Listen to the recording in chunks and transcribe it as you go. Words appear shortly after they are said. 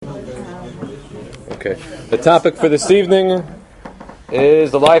Okay. The topic for this evening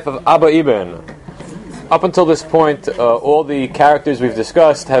is the life of Abba Eban. Up until this point, all the characters we've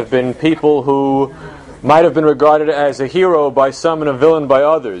discussed have been people who might have been regarded as a hero by some and a villain by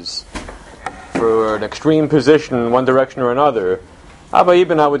others, for an extreme position in one direction or another. Abba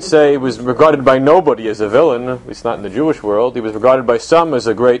Eban, I would say, was regarded by nobody as a villain, at least not in the Jewish world. He was regarded by some as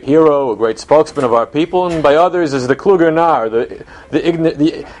a great hero, a great spokesman of our people, and by others as the kluger nar,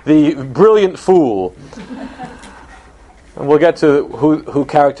 the brilliant fool. And we'll get to who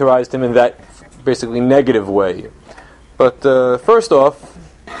characterized him in that basically negative way. But first off,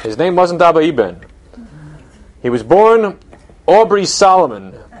 his name wasn't Abba Eban. He was born Aubrey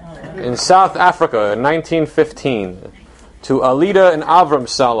Solomon in South Africa in 1915 to Alida and Avram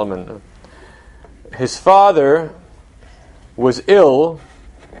Solomon. His father was ill,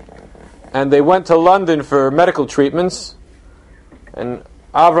 and they went to London for medical treatments, and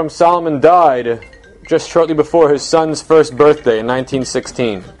Avram Solomon died just shortly before his son's first birthday in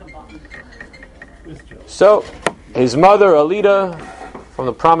 1916. So, his mother, Alida, from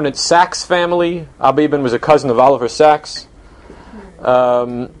the prominent Sachs family. Abba Eban was a cousin of Oliver Sacks.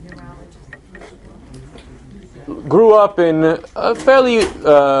 Grew up in a fairly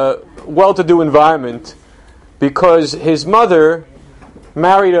well-to-do environment because his mother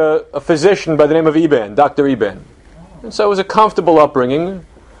married a physician by the name of Eban, Dr. Eban. And so it was a comfortable upbringing,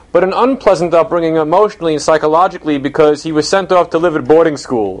 but an unpleasant upbringing emotionally and psychologically because he was sent off to live at boarding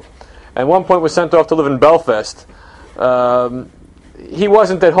school. At one point was sent off to live in Belfast. He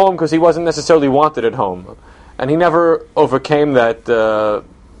wasn't at home because he wasn't necessarily wanted at home. And he never overcame that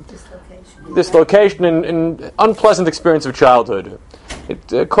dislocation and unpleasant experience of childhood.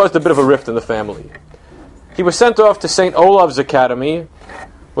 It caused a bit of a rift in the family. He was sent off to St. Olave's Academy,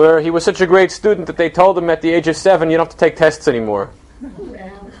 where he was such a great student that they told him at the age of 7, you don't have to take tests anymore.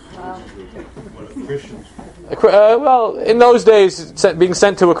 Well, in those days, being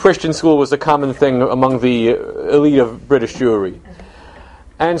sent to a Christian school was a common thing among the elite of British Jewry.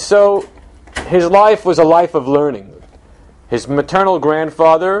 And so, his life was a life of learning. His maternal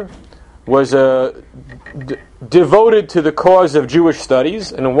grandfather was devoted to the cause of Jewish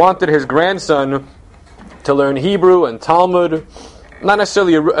studies and wanted his grandson to learn Hebrew and Talmud, not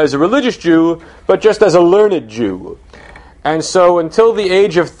necessarily as a religious Jew, but just as a learned Jew. And so until the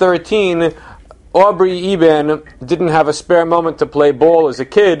age of 13, Aubrey Eban didn't have a spare moment to play ball as a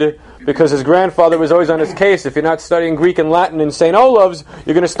kid because his grandfather was always on his case. If you're not studying Greek and Latin in St. Olave's,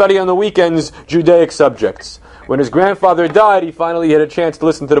 you're going to study on the weekends Judaic subjects. When his grandfather died, he finally had a chance to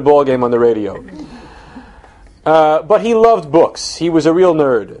listen to the ball game on the radio. But he loved books. He was a real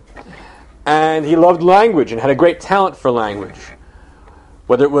nerd. And he loved language and had a great talent for language.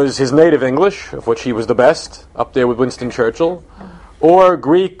 Whether it was his native English, of which he was the best, up there with Winston Churchill, or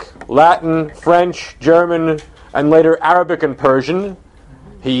Greek, Latin, French, German, and later Arabic and Persian.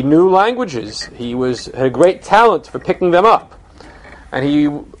 He knew languages. He had a great talent for picking them up. And he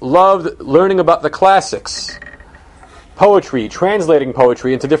loved learning about the classics, poetry, translating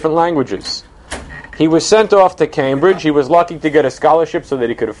poetry into different languages. He was sent off to Cambridge. He was lucky to get a scholarship so that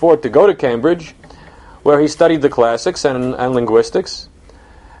he could afford to go to Cambridge, where he studied the classics and linguistics.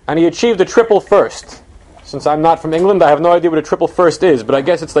 And he achieved a triple first. Since I'm not from England, I have no idea what a triple first is, but I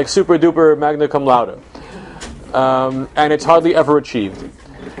guess it's like super duper magna cum laude. And it's hardly ever achieved.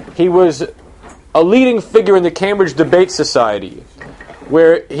 He was a leading figure in the Cambridge Debate Society,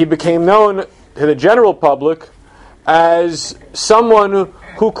 where he became known to the general public as someone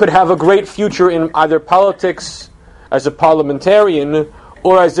who could have a great future in either politics as a parliamentarian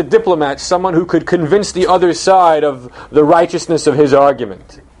or as a diplomat, someone who could convince the other side of the righteousness of his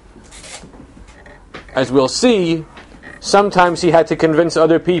argument. As we'll see, sometimes he had to convince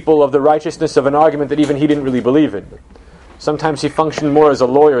other people of the righteousness of an argument that even he didn't really believe in. Sometimes he functioned more as a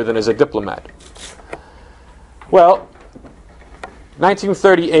lawyer than as a diplomat. Well,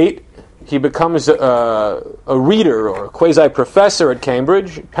 1938, he becomes a reader or a quasi-professor at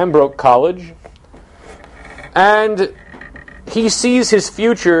Cambridge, Pembroke College, and he sees his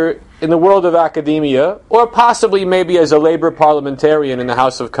future in the world of academia, or possibly maybe as a Labour parliamentarian in the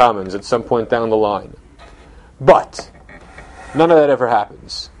House of Commons at some point down the line. But none of that ever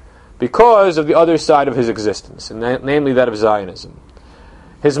happens because of the other side of his existence, and namely that of Zionism.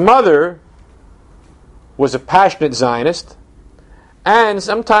 His mother was a passionate Zionist, and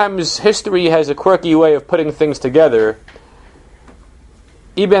sometimes history has a quirky way of putting things together.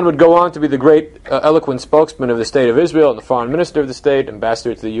 Eban would go on to be the great eloquent spokesman of the State of Israel and the foreign minister of the state,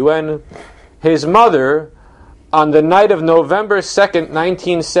 ambassador to the UN. His mother, on the night of November 2nd,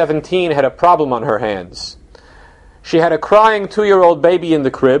 1917, had a problem on her hands. She had a crying 2-year-old baby in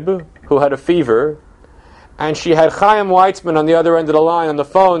the crib who had a fever, and she had Chaim Weizmann on the other end of the line on the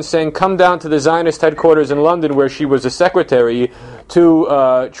phone saying, come down to the Zionist headquarters in London, where she was a secretary,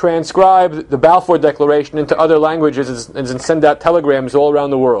 to transcribe the Balfour Declaration into other languages and send out telegrams all around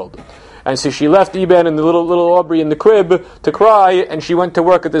the world. And so she left Eban and the little Aubrey in the crib to cry, and she went to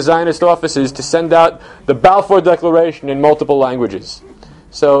work at the Zionist offices to send out the Balfour Declaration in multiple languages.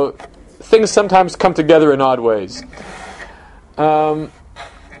 So things sometimes come together in odd ways.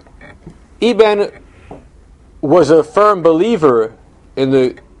 Eban was a firm believer in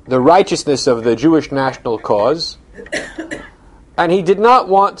the righteousness of the Jewish national cause, and he did not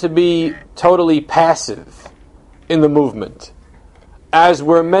want to be totally passive in the movement, as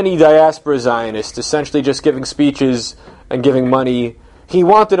were many diaspora Zionists, essentially just giving speeches and giving money. He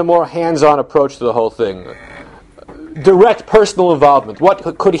wanted a more hands-on approach to the whole thing. Direct personal involvement.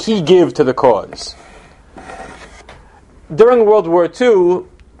 What could he give to the cause? During World War II,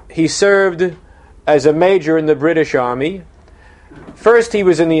 he served as a major in the British Army. First, he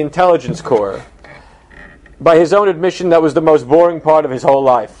was in the intelligence corps. By his own admission, that was the most boring part of his whole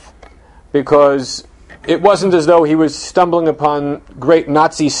life, because it wasn't as though he was stumbling upon great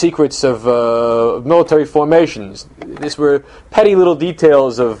Nazi secrets of military formations. These were petty little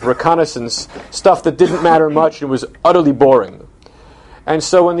details of reconnaissance, stuff that didn't matter much and was utterly boring. And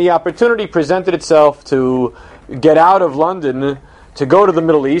so when the opportunity presented itself to get out of London, to go to the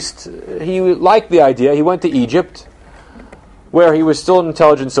Middle East, he liked the idea. He went to Egypt, where he was still an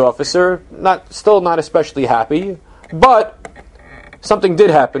intelligence officer, still not especially happy, but something did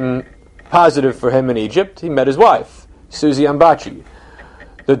happen positive for him in Egypt. He met his wife, Susie Ambachi,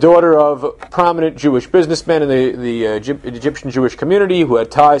 the daughter of a prominent Jewish businessman in the Egyptian Jewish community who had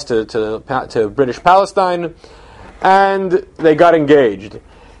ties to British Palestine, and they got engaged.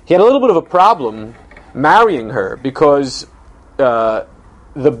 He had a little bit of a problem marrying her because the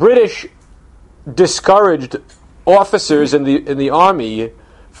British discouraged officers in the army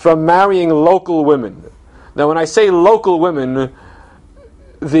from marrying local women. Now, when I say local women,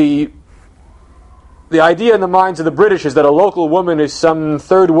 the idea in the minds of the British is that a local woman is some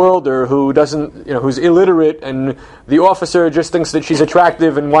third worlder who who's illiterate, and the officer just thinks that she's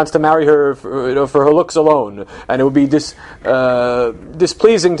attractive and wants to marry her for her looks alone. And it would be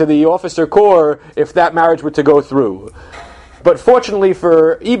displeasing to the officer corps if that marriage were to go through. But fortunately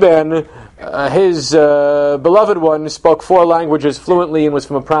for Eban, his beloved one spoke 4 languages fluently and was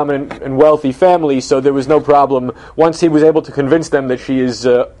from a prominent and wealthy family, so there was no problem. Once he was able to convince them that she is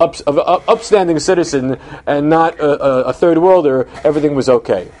an upstanding citizen and not a third worlder, everything was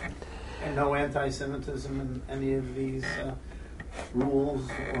okay. And no anti-Semitism in any of these rules?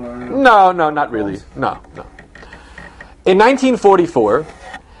 No, not really. No. In 1944,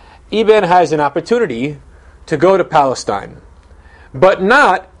 Eban has an opportunity to go to Palestine, but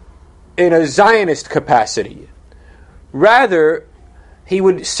not in a Zionist capacity. Rather, he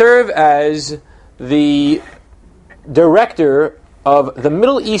would serve as the director of the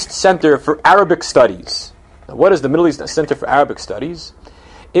Middle East Center for Arabic Studies. Now, what is the Middle East Center for Arabic Studies?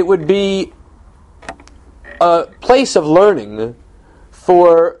 It would be a place of learning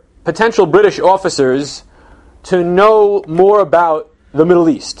for potential British officers to know more about the Middle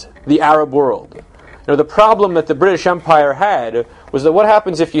East, the Arab world. The problem that the British Empire had was that what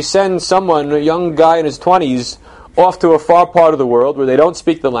happens if you send someone, a young guy in his 20s, off to a far part of the world where they don't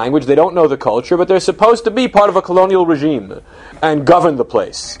speak the language, they don't know the culture, but they're supposed to be part of a colonial regime and govern the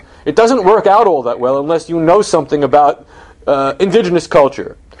place. It doesn't work out all that well unless you know something about indigenous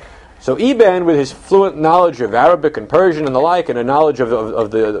culture. So Eban, with his fluent knowledge of Arabic and Persian and the like, and a knowledge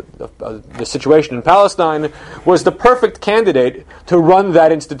of the situation in Palestine, was the perfect candidate to run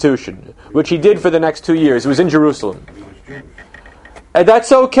that institution, which he did for the next 2 years. It was in Jerusalem. And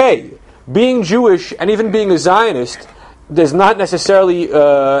that's okay. Being Jewish, and even being a Zionist, does not necessarily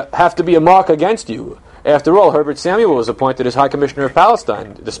have to be a mark against you. After all, Herbert Samuel was appointed as High Commissioner of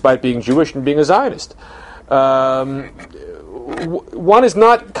Palestine, despite being Jewish and being a Zionist. One is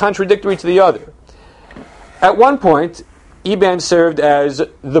not contradictory to the other. At one point, Eban served as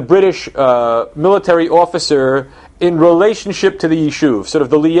the British military officer in relationship to the Yishuv, sort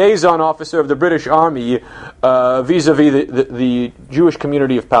of the liaison officer of the British Army vis-a-vis the Jewish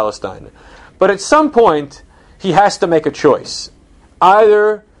community of Palestine. But at some point, he has to make a choice.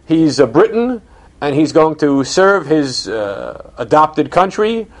 Either he's a Briton and he's going to serve his adopted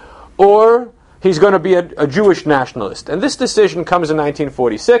country, or he's going to be a Jewish nationalist. And this decision comes in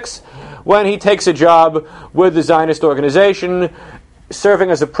 1946 when he takes a job with the Zionist organization, serving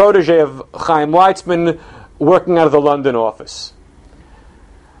as a protege of Chaim Weizmann, working out of the London office.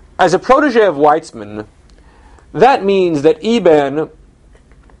 As a protege of Weizmann, that means that Eban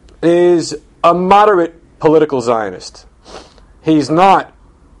is a moderate political Zionist. He's not,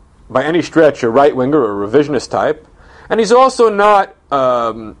 by any stretch, a right-winger or a revisionist type, and he's also not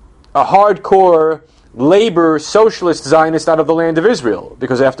a hardcore labor socialist Zionist out of the land of Israel,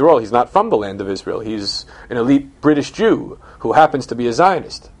 because after all, he's not from the land of Israel. He's an elite British Jew who happens to be a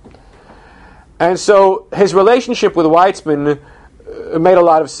Zionist. And so his relationship with Weitzman made a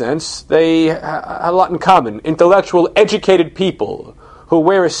lot of sense. They had a lot in common. Intellectual, educated people who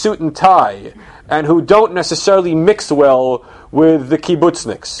wear a suit and tie and who don't necessarily mix well with the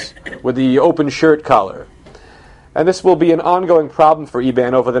kibbutzniks, with the open shirt collar. And this will be an ongoing problem for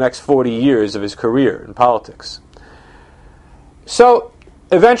Eban over the next 40 years of his career in politics. So,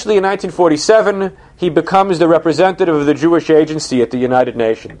 eventually in 1947, he becomes the representative of the Jewish Agency at the United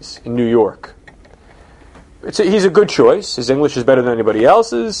Nations in New York. He's a good choice. His English is better than anybody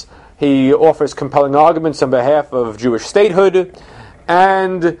else's. He offers compelling arguments on behalf of Jewish statehood,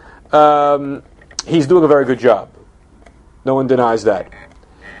 and he's doing a very good job. No one denies that.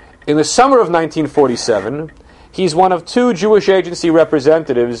 In the summer of 1947, he's one of 2 Jewish Agency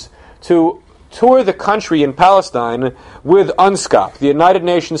representatives to tour the country in Palestine with UNSCOP, the United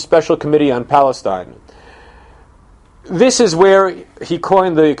Nations Special Committee on Palestine. This is where he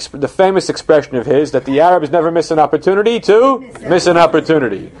coined the famous expression of his that the Arabs never miss an opportunity to miss an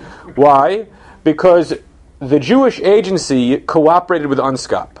opportunity. Why? Because the Jewish Agency cooperated with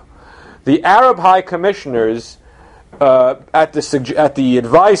UNSCOP. The Arab High Commissioners, at the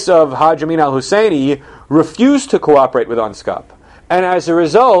advice of Haj Amin al-Husseini, refused to cooperate with UNSCOP. And as a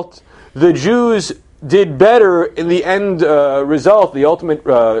result, the Jews did better in the end result. The ultimate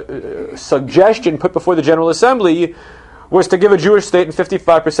suggestion put before the General Assembly was to give a Jewish state in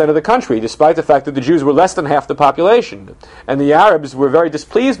 55% of the country, despite the fact that the Jews were less than half the population. And the Arabs were very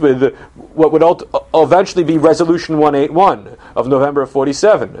displeased with what would eventually be Resolution 181 of November of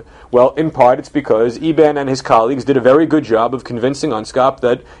 47. Well, in part it's because Eban and his colleagues did a very good job of convincing UNSCOP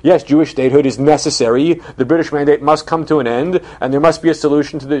that, yes, Jewish statehood is necessary, the British mandate must come to an end, and there must be a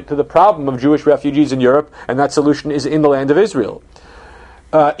solution to the problem of Jewish refugees in Europe, and that solution is in the land of Israel.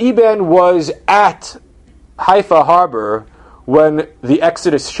 Eban was at Haifa Harbor when the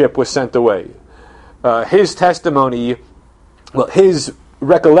Exodus ship was sent away. His testimony, his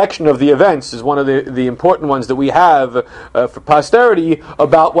recollection of the events is one of the important ones that we have for posterity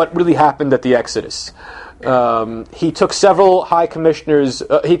about what really happened at the Exodus. He took several high commissioners,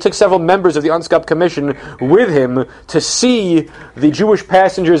 he took several members of the UNSCOP Commission with him to see the Jewish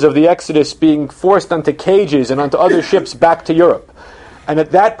passengers of the Exodus being forced onto cages and onto other ships back to Europe. And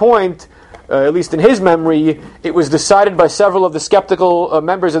at that point, at least in his memory, it was decided by several of the skeptical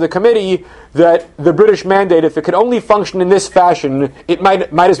members of the committee that the British mandate, if it could only function in this fashion, it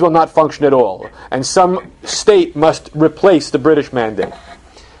might as well not function at all. And some state must replace the British mandate.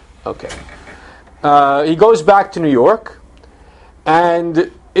 Okay. He goes back to New York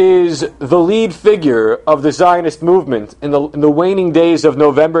and is the lead figure of the Zionist movement in the waning days of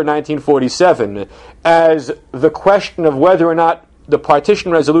November 1947, as the question of whether or not the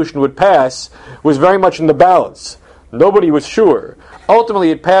partition resolution would pass was very much in the balance. Nobody was sure. Ultimately,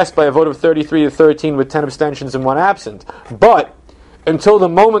 it passed by a vote of 33-13 with 10 abstentions and 1 absent. But until the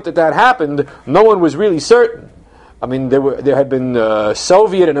moment that happened, no one was really certain. I mean, there had been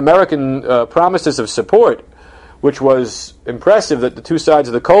Soviet and American promises of support, which was impressive that the two sides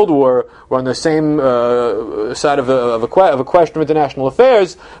of the Cold War were on the same side of a question of international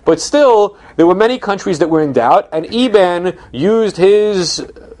affairs, but still, there were many countries that were in doubt, and Eban used his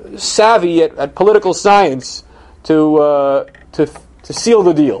savvy at political science to seal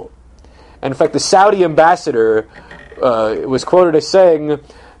the deal. And in fact, the Saudi ambassador was quoted as saying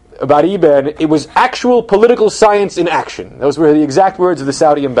about Eban, it was actual political science in action. Those were the exact words of the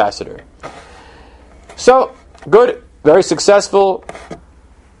Saudi ambassador. So, good, very successful.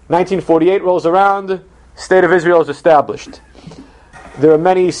 1948 rolls around, State of Israel is established. There are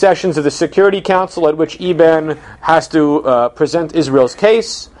many sessions of the Security Council at which Eban has to present Israel's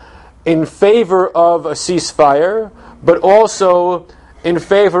case in favor of a ceasefire, but also in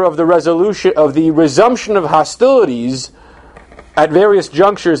favor of the resolution of the resumption of hostilities at various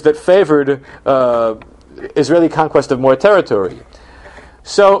junctures that favored Israeli conquest of more territory.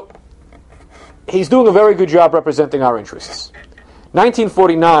 So, he's doing a very good job representing our interests.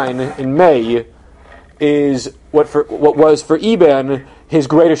 1949, in May, is what was for Eban his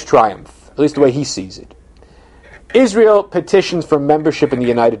greatest triumph, at least the way he sees it. Israel petitions for membership in the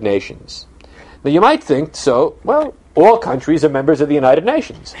United Nations. Now you might think, all countries are members of the United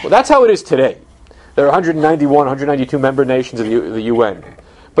Nations. Well, that's how it is today. There are 191, 192 member nations of the UN.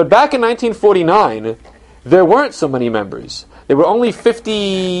 But back in 1949, there weren't so many members. There were only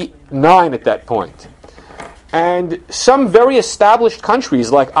 59 at that point. And some very established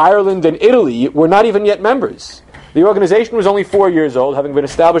countries like Ireland and Italy were not even yet members. The organization was only 4 years old, having been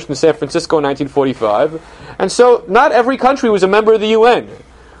established in San Francisco in 1945. And so not every country was a member of the UN.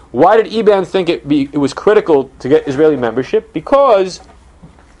 Why did Eban think it was critical to get Israeli membership? Because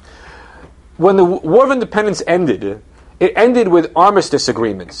when the War of Independence ended, it ended with armistice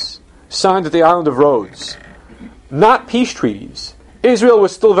agreements signed at the island of Rhodes, not peace treaties. Israel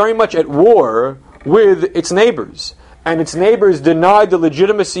was still very much at war with its neighbors, and its neighbors denied the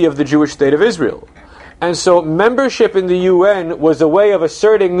legitimacy of the Jewish state of Israel. And so membership in the UN was a way of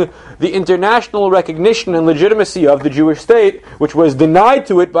asserting the international recognition and legitimacy of the Jewish state, which was denied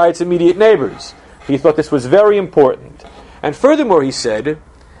to it by its immediate neighbors. He thought this was very important. And furthermore, he said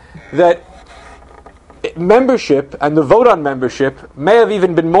that membership and the vote on membership may have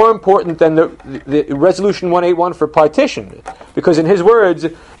even been more important than the Resolution 181 for partition. Because in his words,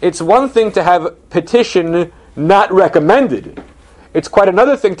 it's one thing to have petition not recommended. It's quite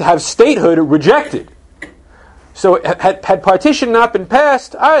another thing to have statehood rejected. So had partition not been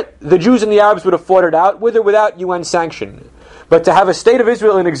passed, the Jews and the Arabs would have fought it out, with or without UN sanction. But to have a state of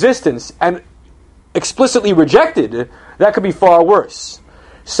Israel in existence and explicitly rejected, that could be far worse.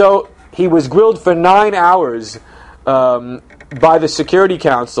 So he was grilled for 9 hours by the Security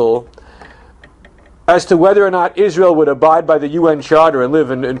Council as to whether or not Israel would abide by the UN Charter and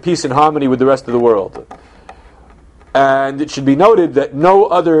live in peace and harmony with the rest of the world. And it should be noted that no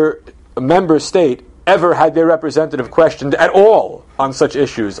other member state ever had their representative questioned at all on such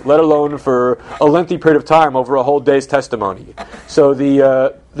issues, let alone for a lengthy period of time over a whole day's testimony. So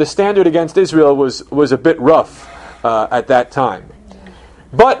the standard against Israel was a bit rough at that time.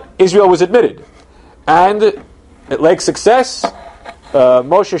 But Israel was admitted. And at Lake Success,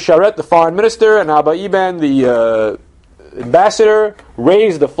 Moshe Sharet, the foreign minister, and Abba Eban, the ambassador,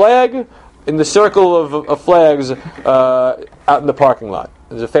 raised the flag in the circle of flags out in the parking lot.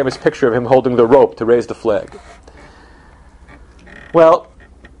 There's a famous picture of him holding the rope to raise the flag. Well,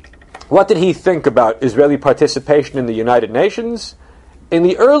 what did he think about Israeli participation in the United Nations? In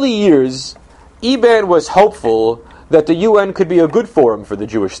the early years, Eban was hopeful that the UN could be a good forum for the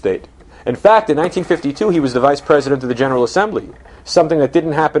Jewish state. In fact, in 1952, he was the vice president of the General Assembly, something that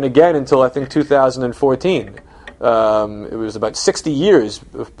didn't happen again until, I think, 2014. It was about 60 years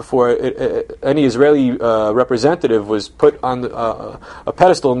before any Israeli representative was put on a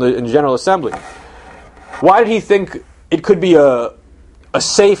pedestal in the General Assembly. Why did he think it could be a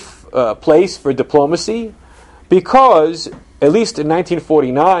safe place for diplomacy? Because, at least in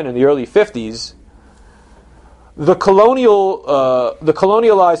 1949 and the early 50s, the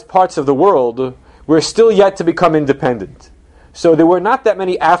colonialized parts of the world were still yet to become independent. So there were not that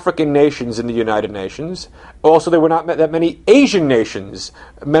many African nations in the United Nations. Also, there were not that many Asian nations,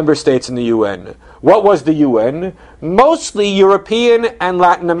 member states in the UN. What was the UN? Mostly European and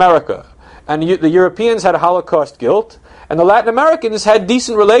Latin America. And the Europeans had Holocaust guilt, and the Latin Americans had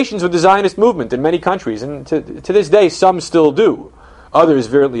decent relations with the Zionist movement in many countries. And to this day, some still do. Others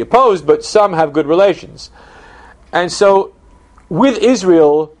virulently opposed, but some have good relations. And so, with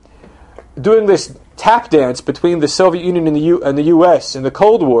Israel doing this tap dance between the Soviet Union and the U.S. in the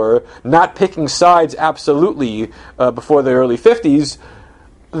Cold War, not picking sides absolutely before the early 50s,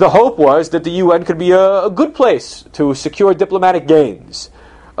 the hope was that the UN could be a good place to secure diplomatic gains.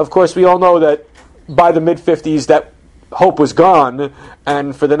 Of course, we all know that by the mid-50s that hope was gone,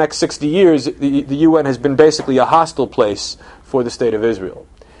 and for the next 60 years, the UN has been basically a hostile place for the State of Israel.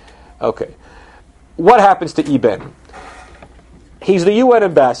 Okay. What happens to Eban? He's the UN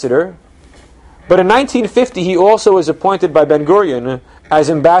ambassador, but in 1950 he also was appointed by Ben-Gurion as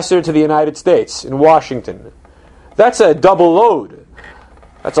ambassador to the United States in Washington. That's a double load.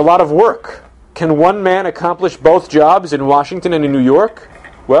 That's a lot of work. Can one man accomplish both jobs in Washington and in New York?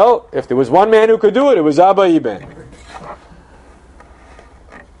 Well, if there was one man who could do it, it was Abba Eban.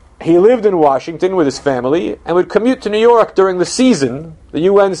 He lived in Washington with his family and would commute to New York during the season, the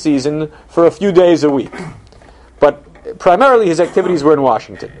UN season, for a few days a week. But primarily his activities were in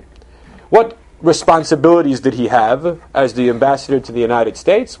Washington. What responsibilities did he have as the ambassador to the United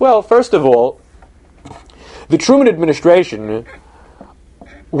States? Well, first of all, the Truman administration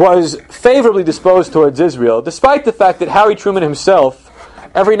was favorably disposed towards Israel, despite the fact that Harry Truman himself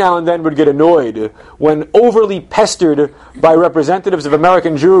every now and then would get annoyed when overly pestered by representatives of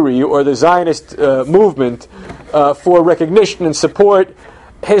American Jewry or the Zionist movement for recognition and support.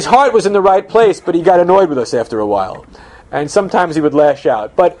 His heart was in the right place, but he got annoyed with us after a while. And sometimes he would lash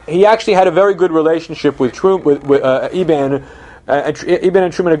out. But he actually had a very good relationship with Eban. Eban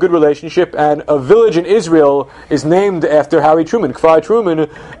and Truman had a good relationship, and a village in Israel is named after Harry Truman, Kfar Truman,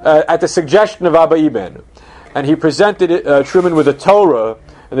 at the suggestion of Abba Eban. and he presented Truman with a Torah,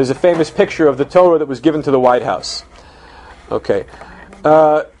 and there's a famous picture of the Torah that was given to the White House. Okay.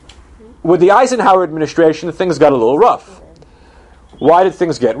 With the Eisenhower administration, things got a little rough. Why did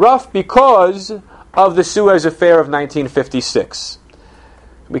things get rough? Because of the Suez Affair of 1956.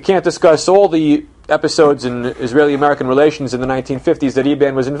 We can't discuss all the episodes in Israeli-American relations in the 1950s that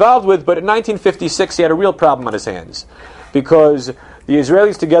Eban was involved with, but in 1956 he had a real problem on his hands, because the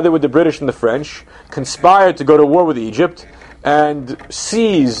Israelis, together with the British and the French, conspired to go to war with Egypt and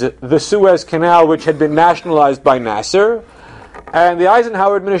seize the Suez Canal, which had been nationalized by Nasser, and the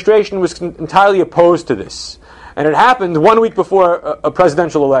Eisenhower administration was entirely opposed to this. And it happened 1 week before a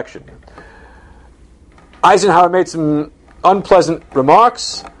presidential election. Eisenhower made some unpleasant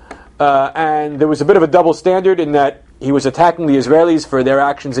remarks, and there was a bit of a double standard in that he was attacking the Israelis for their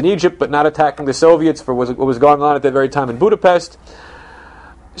actions in Egypt, but not attacking the Soviets for what was going on at that very time in Budapest.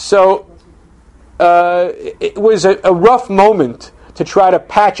 So it was a rough moment to try to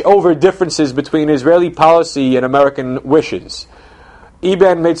patch over differences between Israeli policy and American wishes.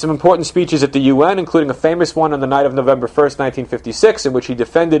 Eban made some important speeches at the UN, including a famous one on the night of November 1st, 1956, in which he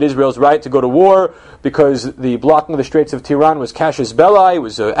defended Israel's right to go to war because the blocking of the Straits of Tiran was casus belli,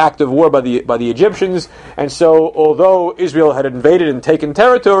 was an act of war by the Egyptians, and so although Israel had invaded and taken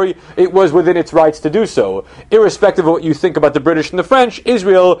territory, it was within its rights to do so. Irrespective of what you think about the British and the French,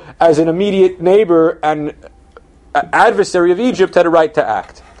 Israel, as an immediate neighbor and adversary of Egypt, had a right to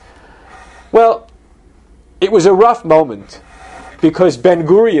act. Well, it was a rough moment, because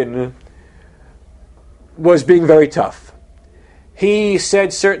Ben-Gurion was being very tough. He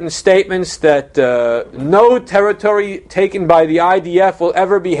said certain statements that no territory taken by the IDF will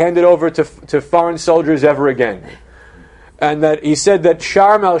ever be handed over to foreign soldiers ever again. And that he said that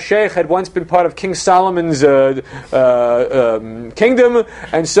Sharm el-Sheikh had once been part of King Solomon's kingdom,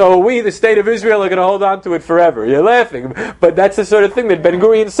 and so we, the state of Israel, are going to hold on to it forever. You're laughing, but that's the sort of thing that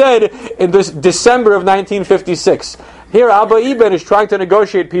Ben-Gurion said in this December of 1956. Here, Abba Eban is trying to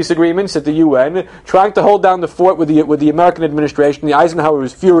negotiate peace agreements at the UN, trying to hold down the fort with the American administration. The Eisenhower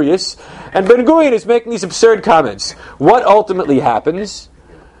was furious, and Ben-Gurion is making these absurd comments. What ultimately happens?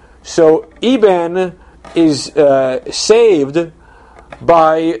 So Eban is saved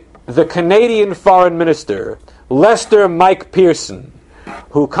by the Canadian Foreign Minister, Lester Mike Pearson,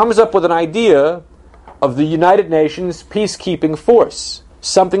 who comes up with an idea of the United Nations peacekeeping force,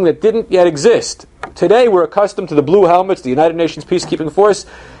 something that didn't yet exist. Today we're accustomed to the blue helmets, the United Nations peacekeeping force.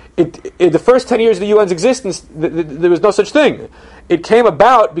 In the first 10 years of the UN's existence, there was no such thing. It came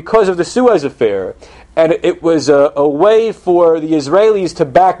about because of the Suez Affair, and it was a way for the Israelis to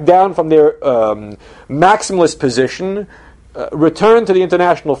back down from their maximalist position, return to the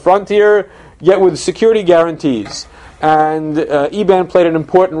international frontier, yet with security guarantees. And Eban played an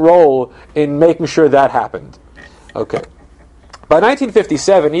important role in making sure that happened. Okay. By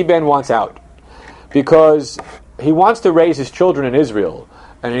 1957, Eban wants out because he wants to raise his children in Israel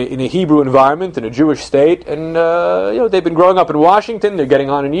and in a Hebrew environment, in a Jewish state, and they've been growing up in Washington. They're getting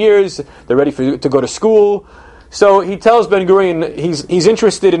on in years. They're ready to go to school. So he tells Ben-Gurion he's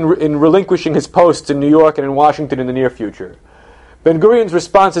interested in relinquishing his posts in New York and in Washington in the near future. Ben-Gurion's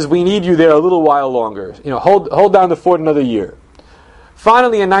response is, "We need you there a little while longer. Hold down the fort another year."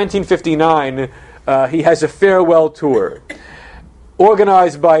 Finally, in 1959, he has a farewell tour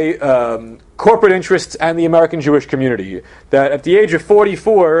organized by corporate interests and the American Jewish community, that at the age of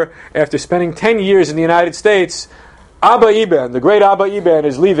 44, after spending 10 years in the United States, Abba Eban, the great Abba Eban,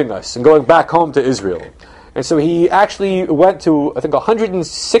 is leaving us and going back home to Israel. And so he actually went to, I think,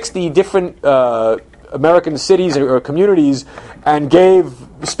 160 different American cities or communities and gave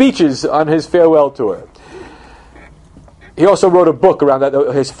speeches on his farewell tour. He also wrote a book around that.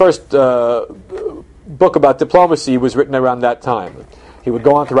 His first book about diplomacy was written around that time. He would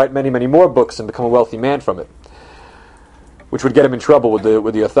go on to write many, many more books and become a wealthy man from it, which would get him in trouble with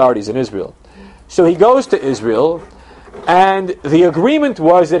the authorities in Israel. So he goes to Israel, and the agreement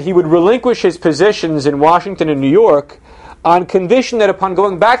was that he would relinquish his positions in Washington and New York on condition that upon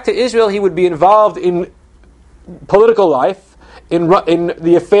going back to Israel, he would be involved in political life, in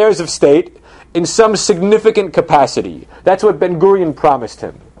the affairs of state, in some significant capacity. That's what Ben-Gurion promised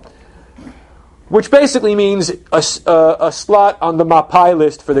him. Which basically means a slot on the Mapai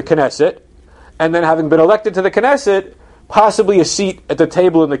list for the Knesset, and then having been elected to the Knesset, possibly a seat at the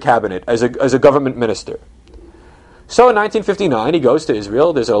table in the cabinet as a government minister. So in 1959, he goes to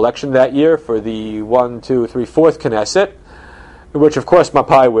Israel. There's an election that year for the 4th Knesset, which of course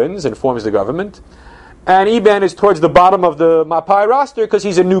Mapai wins and forms the government. And Eban is towards the bottom of the Mapai roster because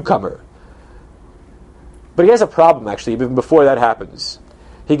he's a newcomer. But he has a problem, actually, even before that happens.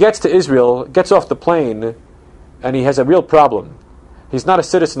 He gets to Israel, gets off the plane, and he has a real problem. He's not a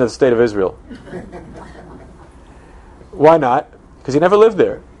citizen of the state of Israel. Why not? Because he never lived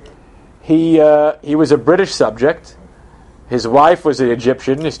there. He was a British subject. His wife was an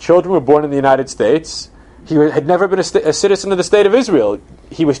Egyptian. His children were born in the United States. He had never been a citizen of the state of Israel.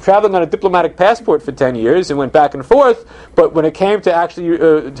 He was traveling on a diplomatic passport for 10 years and went back and forth, but when it came to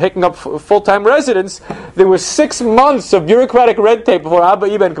actually taking up full-time residence, there was 6 months of bureaucratic red tape before Abba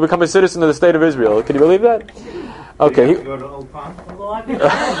Eban could become a citizen of the state of Israel. Can you believe that? Okay. Did he have to go to Old Palm? The law of return.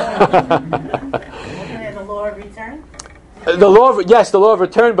 Wasn't it the law of return? The law of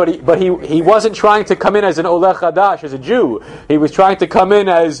return, but he wasn't trying to come in as an Oleh Chadash, as a Jew. He was trying to come in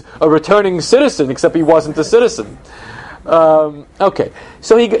as a returning citizen, except he wasn't a citizen. Okay,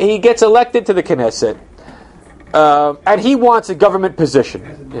 so he gets elected to the Knesset, and he wants a government position.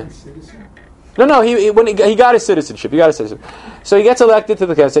 As a non-citizen? No, he got his citizenship. So he gets elected to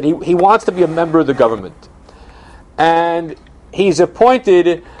the Knesset. He wants to be a member of the government, and he's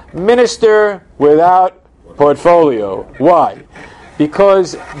appointed minister without portfolio. Why?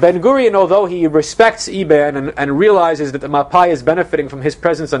 Because Ben-Gurion, although he respects Eban and realizes that the Mapai is benefiting from his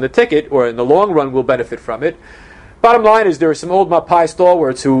presence on the ticket, or in the long run will benefit from it, bottom line is there are some old Mapai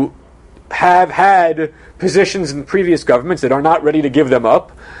stalwarts who have had positions in previous governments that are not ready to give them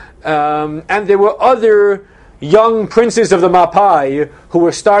up, and there were other young princes of the Mapai who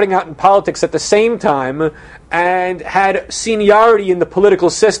were starting out in politics at the same time and had seniority in the political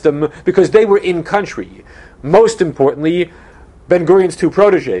system because they were in country. Most importantly, Ben-Gurion's two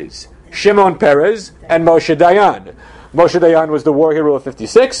protégés, Shimon Peres and Moshe Dayan. Moshe Dayan was the war hero of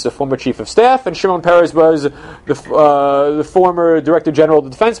 56, the former chief of staff, and Shimon Peres was the former director general of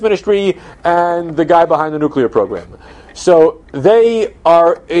the defense ministry and the guy behind the nuclear program. So they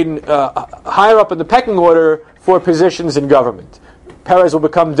are in higher up in the pecking order for positions in government. Peres will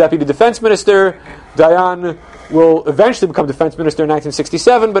become deputy defense minister. Dayan will eventually become defense minister in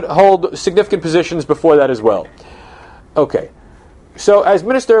 1967, but hold significant positions before that as well. Okay. So as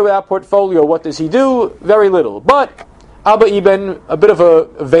minister without portfolio, what does he do? Very little. But Abba Eban, a bit of a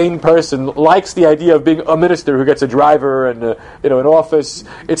vain person, likes the idea of being a minister who gets a driver and an office.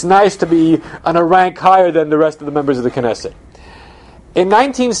 It's nice to be on a rank higher than the rest of the members of the Knesset. In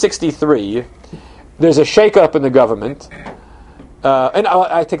 1963, there's a shake-up in the government. And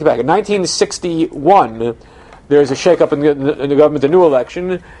I take it back. In 1961, there's a shake-up in the government, a new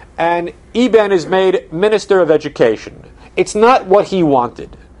election, and Eban is made Minister of Education. It's not what he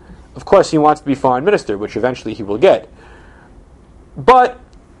wanted. Of course, he wants to be foreign minister, which eventually he will get. But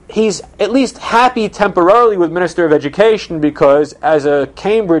he's at least happy temporarily with Minister of Education because as a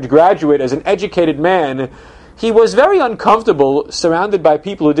Cambridge graduate, as an educated man, he was very uncomfortable surrounded by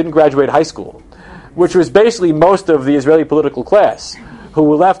people who didn't graduate high school, which was basically most of the Israeli political class,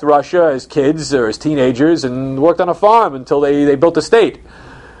 who left Russia as kids or as teenagers and worked on a farm until they built a state.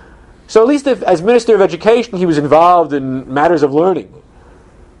 So at least as Minister of Education, he was involved in matters of learning.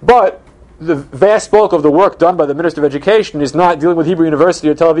 But the vast bulk of the work done by the Minister of Education is not dealing with Hebrew University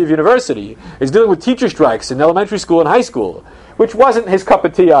or Tel Aviv University. It's dealing with teacher strikes in elementary school and high school, which wasn't his cup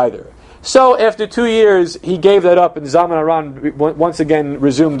of tea either. So after 2 years, he gave that up, and Zalman Aran once again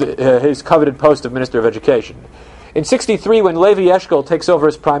resumed his coveted post of Minister of Education. In 1963, when Levi Eshkol takes over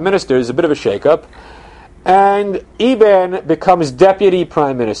as Prime Minister, there's a bit of a shake-up, and Eban becomes Deputy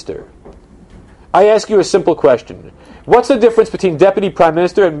Prime Minister. I ask you a simple question. What's the difference between Deputy Prime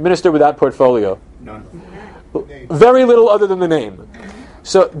Minister and Minister without portfolio? None. Very little other than the name.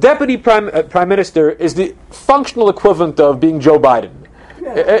 So Deputy Prime Minister is the functional equivalent of being Joe Biden.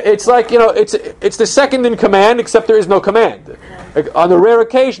 It's like, it's the second in command, except there is no command. On the rare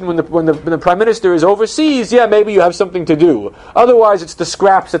occasion when the Prime Minister is overseas, maybe you have something to do. Otherwise, it's the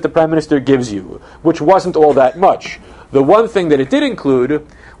scraps that the Prime Minister gives you, which wasn't all that much. The one thing that it did include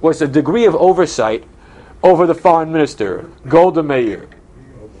was a degree of oversight over the foreign minister, Golda Meir.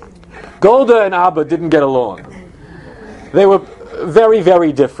 Golda and Abba didn't get along. They were very,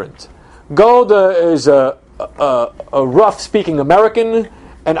 very different. Golda is a rough-speaking American,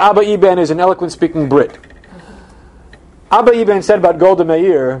 and Abba Eban is an eloquent-speaking Brit. Abba Eban said about Golda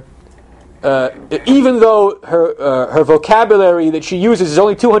Meir, even though her vocabulary that she uses is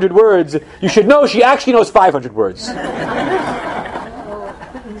only 200 words, you should know she actually knows 500 words.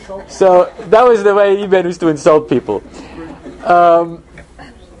 So that was the way Eban used to insult people.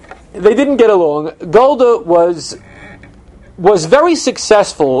 They didn't get along. Golda was very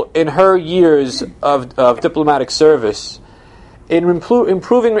successful in her years of diplomatic service in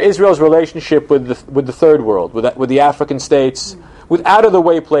improving Israel's relationship with the third world, with the African states, with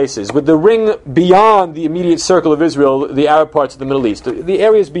out-of-the-way places, with the ring beyond the immediate circle of Israel, the Arab parts of the Middle East, the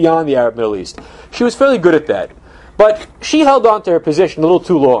areas beyond the Arab Middle East. She was fairly good at that. But she held on to her position a little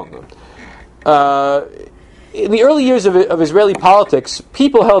too long. In the early years of Israeli politics,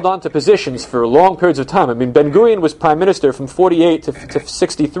 people held on to positions for long periods of time. I mean, Ben Gurion was prime minister from 48 to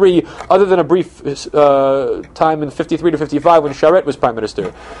 63, other than a brief time in 53 to 55 when Sharet was prime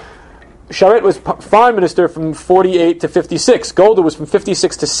minister. Sharet was foreign minister from 48 to 56. Golda was from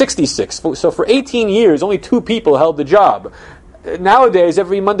 56 to 66. So for 18 years, only 2 people held the job. Nowadays,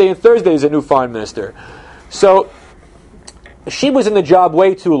 every Monday and Thursday is a new foreign minister. So she was in the job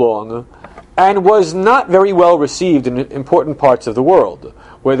way too long, and was not very well received in important parts of the world,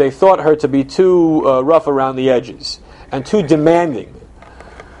 where they thought her to be too rough around the edges and too demanding.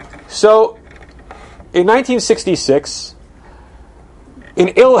 So, in 1966, in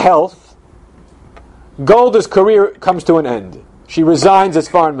ill health, Golda's career comes to an end. She resigns as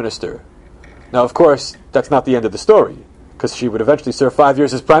foreign minister. Now, of course, that's not the end of the story, because she would eventually serve 5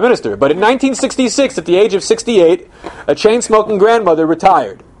 years as prime minister. But in 1966, at the age of 68, a chain-smoking grandmother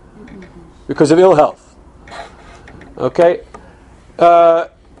retired because of ill health. Okay?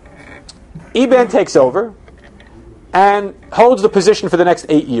 Eban takes over and holds the position for the next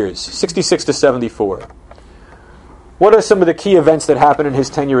 8 years, 66 to 74. What are some of the key events that happened in his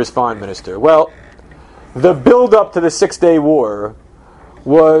tenure as foreign minister? Well, the build-up to the Six-Day War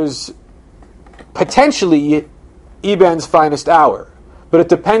was potentially Eban's finest hour, but it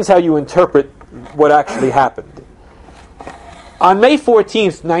depends how you interpret what actually happened. On May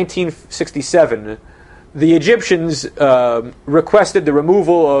 14th, 1967, the Egyptians requested the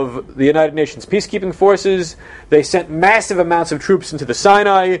removal of the United Nations peacekeeping forces. They sent massive amounts of troops into the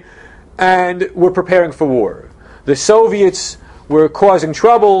Sinai and were preparing for war. The Soviets were causing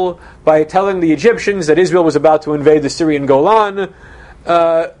trouble by telling the Egyptians that Israel was about to invade the Syrian Golan.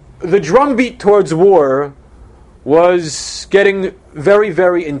 The drumbeat towards war was getting very,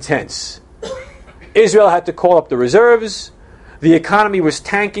 very intense. Israel had to call up the reserves. The economy was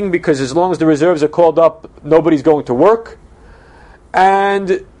tanking because as long as the reserves are called up, nobody's going to work.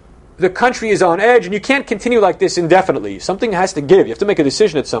 And the country is on edge, and you can't continue like this indefinitely. Something has to give. You have to make a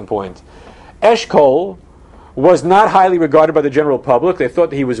decision at some point. Eshkol was not highly regarded by the general public. They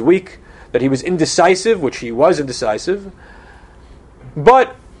thought that he was weak, that he was indecisive, which he was indecisive.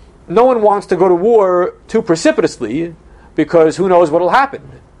 But no one wants to go to war too precipitously because who knows what will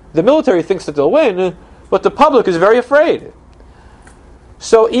happen. The military thinks that they'll win, but the public is very afraid.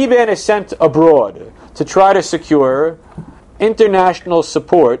 So Eban is sent abroad to try to secure international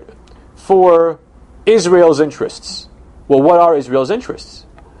support for Israel's interests. Well, what are Israel's interests?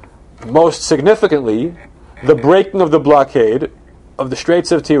 Most significantly, the breaking of the blockade of the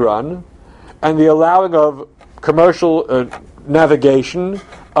Straits of Tiran and the allowing of commercial navigation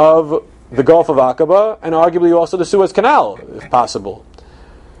of the Gulf of Aqaba and arguably also the Suez Canal, if possible.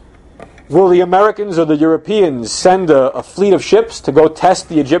 Will the Americans or the Europeans send a fleet of ships to go test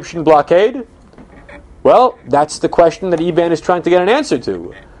the Egyptian blockade? Well, that's the question that Eban is trying to get an answer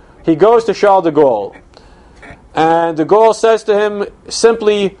to. He goes to Charles de Gaulle, and de Gaulle says to him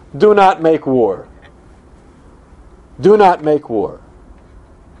simply, do not make war. Do not make war.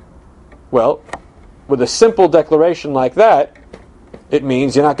 Well, with a simple declaration like that, it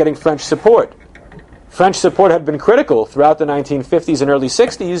means you're not getting French support. French support had been critical throughout the 1950s and early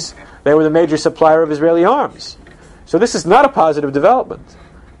 60s. They were the major supplier of Israeli arms. So this is not a positive development.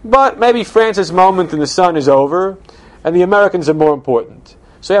 But maybe France's moment in the sun is over, and the Americans are more important.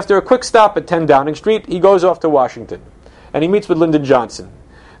 So after a quick stop at 10 Downing Street, he goes off to Washington, and he meets with Lyndon Johnson.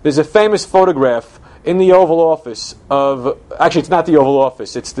 There's a famous photograph in the Oval Office of... Actually, it's not the Oval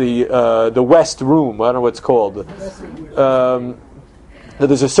Office. It's the West Room. I don't know what it's called.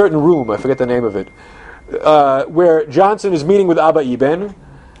 There's a certain room. I forget the name of it. Where Johnson is meeting with Abba Eban,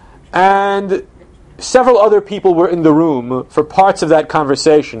 and several other people were in the room for parts of that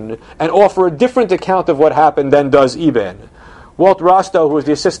conversation and offer a different account of what happened than does Eban. Walt Rostow, who was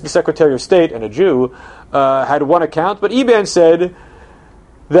the Assistant Secretary of State and a Jew, had one account, but Eban said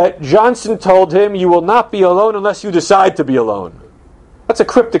that Johnson told him, you will not be alone unless you decide to be alone. That's a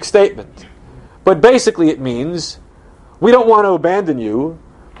cryptic statement. But basically it means, we don't want to abandon you,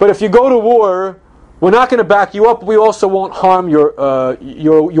 but if you go to war, we're not going to back you up. We also won't harm your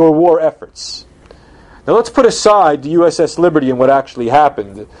war efforts. Now let's put aside the USS Liberty and what actually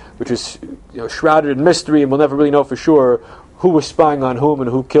happened, which is shrouded in mystery, and we'll never really know for sure who was spying on whom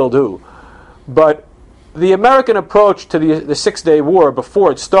and who killed who. But the American approach to the Six-Day War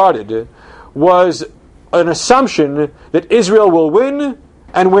before it started was an assumption that Israel will win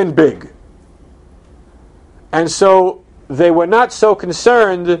and win big. And so they were not so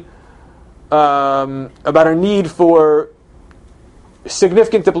concerned about our need for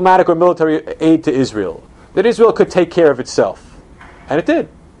significant diplomatic or military aid to Israel. that Israel could take care of itself. And it did.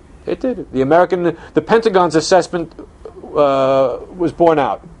 It did. The Pentagon's assessment was borne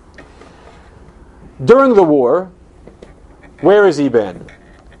out. During the war, where is Eban?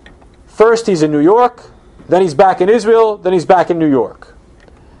 First he's in New York, then he's back in Israel, then he's back in New York.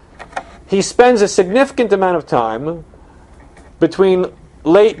 He spends a significant amount of time between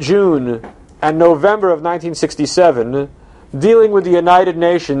late June and November of 1967 dealing with the United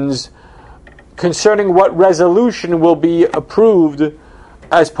Nations concerning what resolution will be approved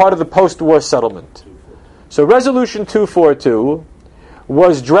as part of the post-war settlement. So Resolution 242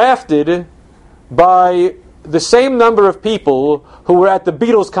 was drafted by the same number of people who were at the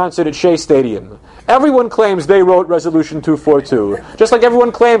Beatles concert at Shea Stadium. Everyone claims they wrote Resolution 242. Just like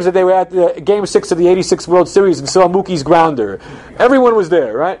everyone claims that they were at the Game 6 of the 86 World Series and saw Mookie's grounder. Everyone was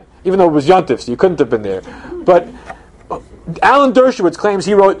there, right? Even though it was Yontif, so you couldn't have been there. But Alan Dershowitz claims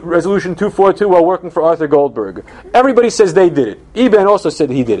he wrote Resolution 242 while working for Arthur Goldberg. Everybody says they did it. Eban also said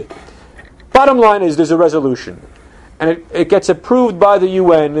he did it. Bottom line is there's a resolution. And it gets approved by the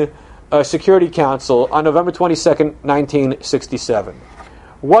UN Security Council on November 22nd, 1967.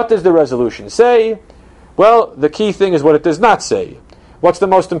 What does the resolution say? Well, the key thing is what it does not say. What's the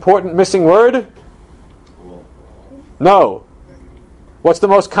most important missing word? No. What's the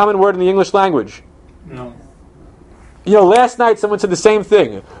most common word in the English language? No. You know, last night someone said the same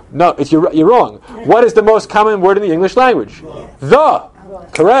thing. No, you're wrong. What is the most common word in the English language? The.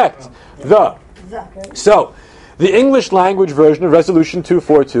 Correct. The. So, the English language version of Resolution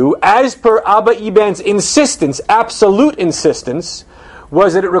 242, as per Abba Eban's insistence, absolute insistence,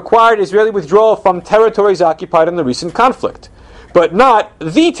 was that it required Israeli withdrawal from territories occupied in the recent conflict. But not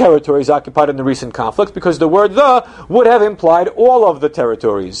the territories occupied in the recent conflict, because the word "the" would have implied all of the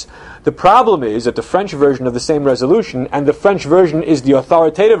territories. The problem is that the French version of the same resolution, and the French version is the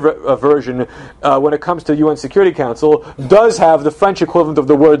authoritative version when it comes to the UN Security Council, does have the French equivalent of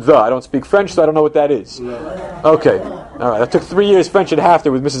the word "the." I don't speak French, so I don't know what that is. Okay. All right. I took 3 years French at half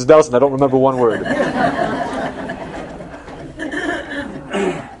there with Mrs. Delson. I don't remember one word.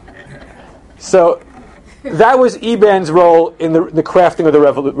 So, that was Eban's role in the crafting of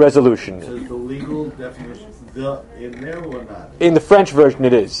the resolution. So is the legal definition "the" in there or not? In the French version,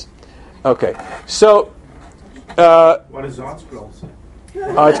 it is. Okay. So, What does Artscroll say?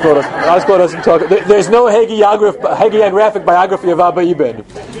 Artscroll doesn't talk. There's no hagiographic biography of Abba Eban.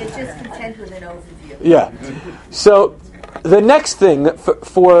 They're just content with an overview. Yeah. So, the next thing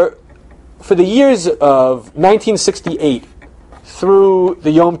for the years of 1968 through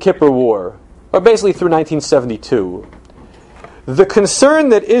the Yom Kippur War, or basically through 1972, the concern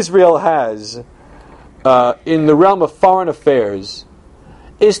that Israel has in the realm of foreign affairs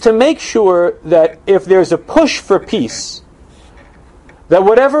is to make sure that if there's a push for peace, that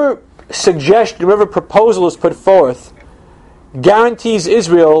whatever suggestion, whatever proposal is put forth, guarantees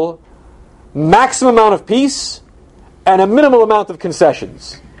Israel maximum amount of peace and a minimal amount of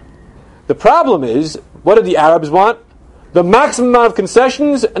concessions. The problem is, what do the Arabs want? The maximum amount of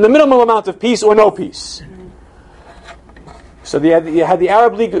concessions and the minimal amount of peace or no peace. So you had the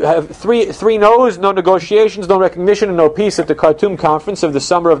Arab League have three no's: no negotiations, no recognition, and no peace at the Khartoum conference of the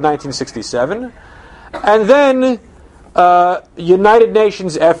summer of 1967. And then United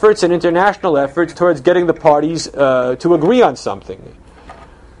Nations efforts and international efforts towards getting the parties to agree on something.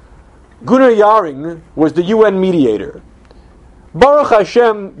 Gunnar Yaring was the UN mediator. Baruch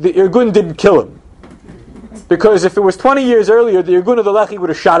Hashem, the Irgun didn't kill him. Because if it was 20 years earlier, the Irgun of the Lehi would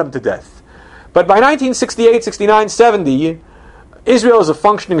have shot him to death. But by 1968, 69, 70, Israel is a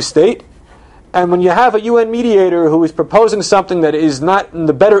functioning state, and when you have a UN mediator who is proposing something that is not in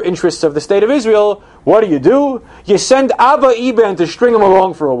the better interests of the state of Israel, what do? You send Abba Eban to string him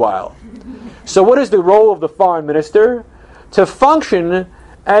along for a while. So what is the role of the foreign minister? To function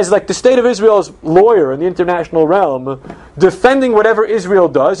as like the state of Israel's lawyer in the international realm, defending whatever Israel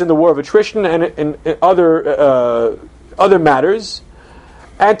does in the war of attrition and in other matters,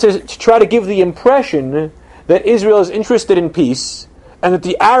 and to try to give the impression that Israel is interested in peace and that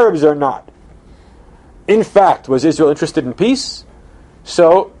the Arabs are not. In fact, was Israel interested in peace?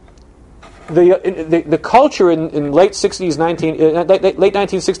 So the culture in late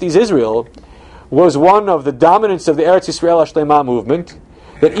 1960s Israel was one of the dominance of the Eretz Yisrael Hashlema movement,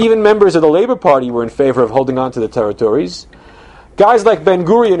 that even members of the Labour Party were in favor of holding on to the territories. Guys like Ben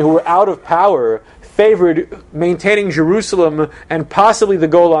Gurion, who were out of power, favored maintaining Jerusalem and possibly the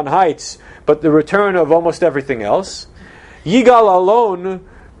Golan Heights, but the return of almost everything else. Yigal Allon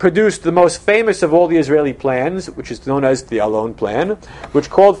produced the most famous of all the Israeli plans, which is known as the Allon Plan,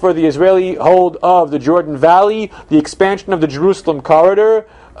 which called for the Israeli hold of the Jordan Valley, the expansion of the Jerusalem corridor,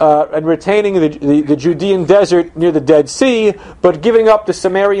 and retaining the Judean desert near the Dead Sea, but giving up the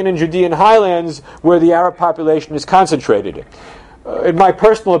Samarian and Judean highlands where the Arab population is concentrated. In my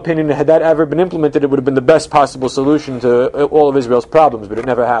personal opinion, had that ever been implemented, it would have been the best possible solution to all of Israel's problems, but it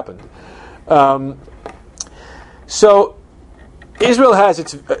never happened. So Israel has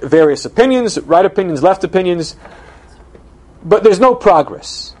its various opinions, right opinions, left opinions, but there's no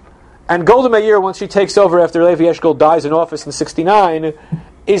progress. And Golda Meir, once she takes over after Levi Eshkol dies in office in '69,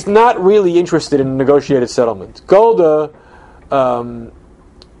 is not really interested in a negotiated settlement. Golda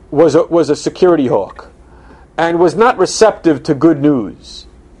was a security hawk and was not receptive to good news.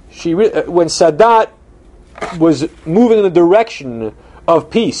 When Sadat was moving in the direction of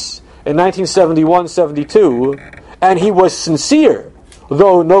peace in 1971-72, and he was sincere,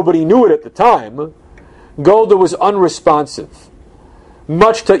 though nobody knew it at the time, Golda was unresponsive,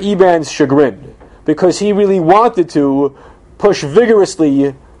 much to Eban's chagrin, because he really wanted to push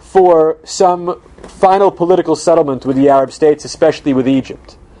vigorously for some final political settlement with the Arab states, especially with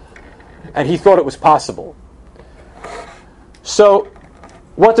Egypt. And he thought it was possible. So,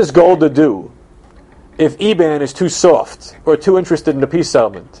 what does Golda do if Eban is too soft or too interested in a peace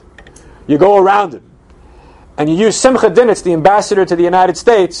settlement? You go around him, and you use Simcha Dinitz, the ambassador to the United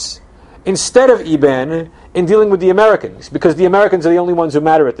States, instead of Eban in dealing with the Americans, because the Americans are the only ones who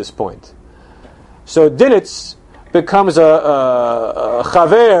matter at this point. So Dinitz becomes a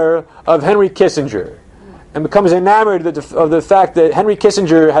chaver of Henry Kissinger and becomes enamored of the fact that Henry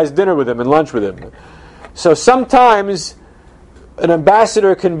Kissinger has dinner with him and lunch with him. So sometimes an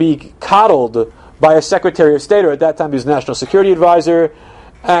ambassador can be coddled by a Secretary of State, or at that time he was National Security Advisor,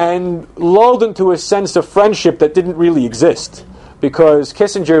 and lulled into a sense of friendship that didn't really exist, because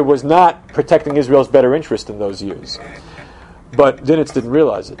Kissinger was not protecting Israel's better interest in those years. But Dinitz didn't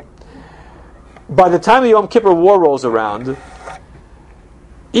realize it. By the time the Yom Kippur War rolls around,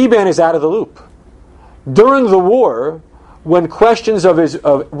 Eban is out of the loop. During the war, when questions of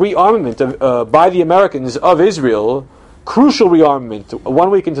rearmament by the Americans of Israel, crucial rearmament,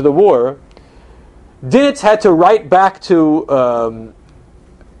 1 week into the war, Dinitz had to write back to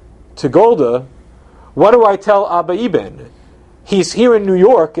Golda, what do I tell Abba Eban? He's here in New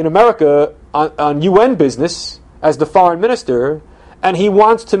York, in America, on UN business as the foreign minister, and he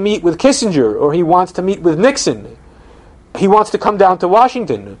wants to meet with Kissinger, or he wants to meet with Nixon. He wants to come down to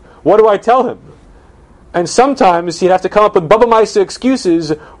Washington. What do I tell him? And sometimes he'd have to come up with Baba Maisa excuses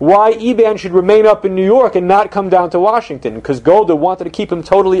why Eban should remain up in New York and not come down to Washington, because Golda wanted to keep him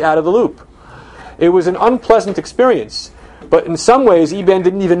totally out of the loop. It was an unpleasant experience, but in some ways Eban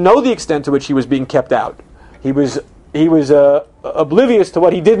didn't even know the extent to which he was being kept out. He was oblivious to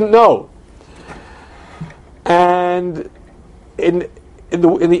what he didn't know. And in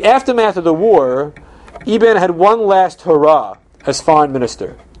the aftermath of the war, Eban had one last hurrah as foreign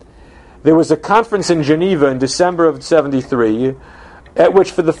minister. There was a conference in Geneva in December of '73, at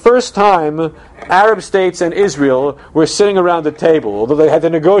which for the first time Arab states and Israel were sitting around the table, although they had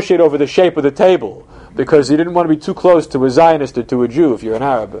to negotiate over the shape of the table, because you didn't want to be too close to a Zionist or to a Jew if you're an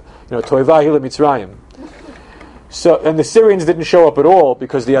Arab. Toivah Hila Mitzrayim. So, and the Syrians didn't show up at all,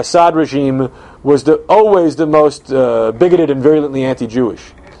 because the Assad regime was always the most bigoted and virulently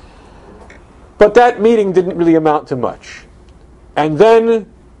anti-Jewish. But that meeting didn't really amount to much. And then,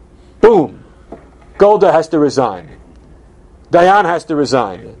 boom, Golda has to resign. Dayan has to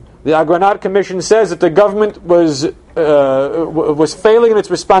resign. The Agranat Commission says that the government was failing in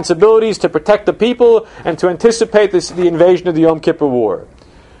its responsibilities to protect the people and to anticipate the invasion of the Yom Kippur War.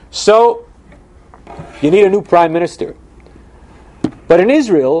 So, you need a new prime minister. But in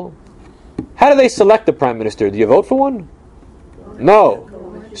Israel, how do they select the prime minister? Do you vote for one? No.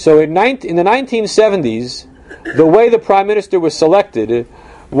 So in the 1970s, the way the prime minister was selected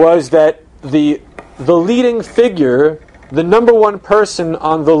was that the leading figure, the number one person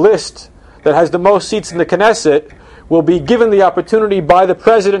on the list that has the most seats in the Knesset, will be given the opportunity by the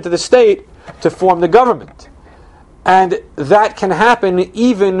president of the state to form the government. And that can happen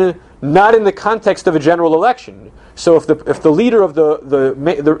even not in the context of a general election. So if the leader of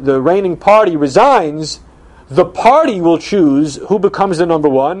the reigning party resigns, the party will choose who becomes the number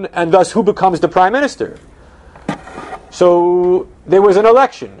one, and thus who becomes the prime minister. So there was an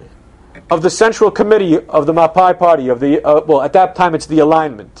election of the Central Committee of the Mapai Party, at that time it's the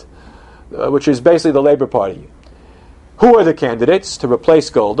Alignment, which is basically the Labor Party. Who are the candidates to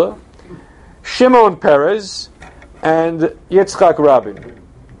replace Golda? Shimon Peres and Yitzhak Rabin.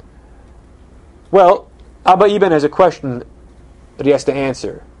 Well, Abba Eban has a question that he has to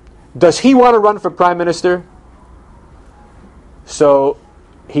answer. Does he want to run for prime minister? So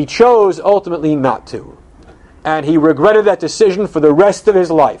he chose ultimately not to. And he regretted that decision for the rest of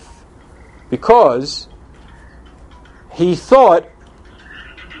his life. Because he thought,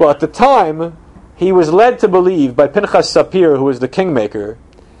 well, at the time, he was led to believe by Pinchas Sapir, who was the kingmaker,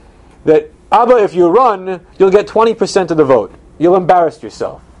 that, Abba, if you run, you'll get 20% of the vote. You'll embarrass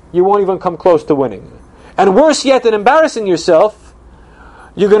yourself. You won't even come close to winning. And worse yet than embarrassing yourself,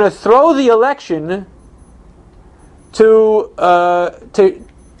 you're going to throw the election to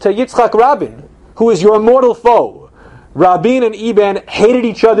Yitzhak Rabin, who is your mortal foe. Rabin and Eban hated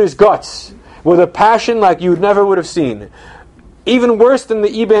each other's guts with a passion like you never would have seen. Even worse than the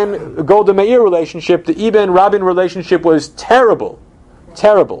Eban-Golda Meir relationship, the Eban-Rabin relationship was terrible.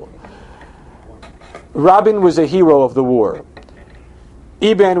 Terrible. Rabin was a hero of the war.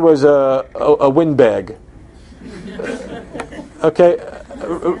 Eban was a windbag. Okay.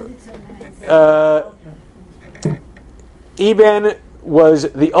 Eban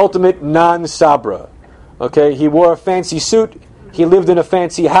was the ultimate non-sabra. Okay, he wore a fancy suit. He lived in a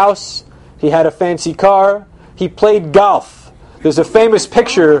fancy house. He had a fancy car. He played golf. There's a famous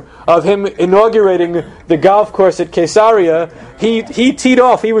picture of him inaugurating the golf course at Caesarea. He teed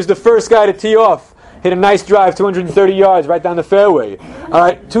off. He was the first guy to tee off. Hit a nice drive, 230 yards right down the fairway. All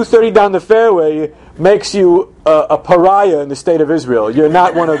right, 230 down the fairway makes you a pariah in the state of Israel. You're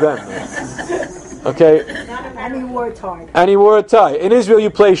not one of them. Okay? And he wore a tie. And he wore a tie. In Israel, you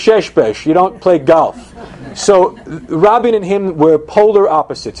play sheshbesh. You don't play golf. So Rabin and him were polar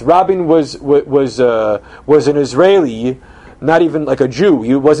opposites. Rabin was an Israeli, not even like a Jew.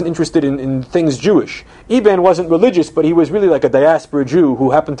 He wasn't interested in things Jewish. Eban wasn't religious, but he was really like a diaspora Jew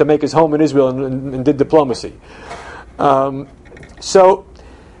who happened to make his home in Israel and did diplomacy. So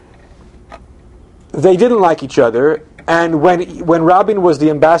they didn't like each other. And when Rabin was the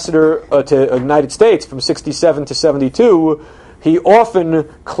ambassador to the United States from 67 to 72, he often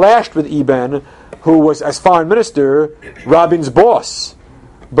clashed with Eban, who was, as foreign minister, Rabin's boss.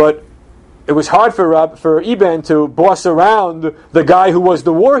 But it was hard for Eban to boss around the guy who was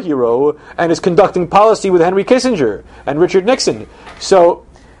the war hero and is conducting policy with Henry Kissinger and Richard Nixon. So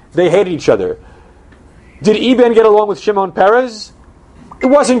they hated each other. Did Eban get along with Shimon Peres? It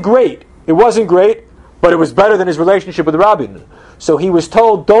wasn't great. But it was better than his relationship with Rabin. So he was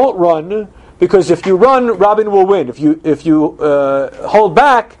told, don't run, because if you run, Rabin will win. If you hold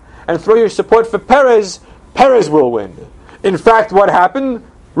back and throw your support for Peres, Peres will win. In fact, what happened?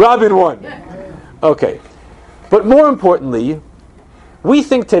 Rabin won. Okay. But more importantly, we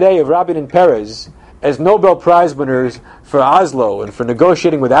think today of Rabin and Peres as Nobel Prize winners for Oslo and for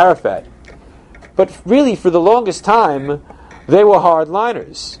negotiating with Arafat. But really, for the longest time, they were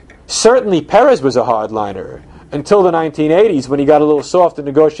hardliners. Certainly Peres was a hardliner until the 1980s when he got a little soft and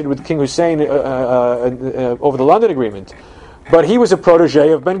negotiated with King Hussein over the London Agreement. But he was a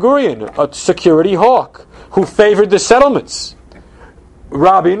protege of Ben-Gurion, a security hawk, who favored the settlements.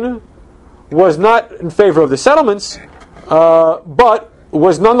 Rabin was not in favor of the settlements, but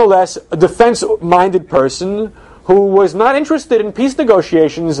was nonetheless a defense-minded person who was not interested in peace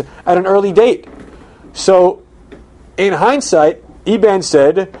negotiations at an early date. So, in hindsight, Eban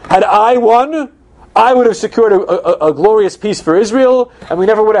said, had I won, I would have secured a glorious peace for Israel, and we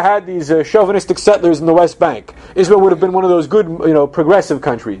never would have had these chauvinistic settlers in the West Bank. Israel would have been one of those good, progressive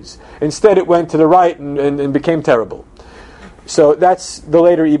countries. Instead, it went to the right and became terrible. So that's the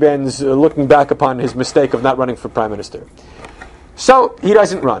later Eban's looking back upon his mistake of not running for prime minister. So he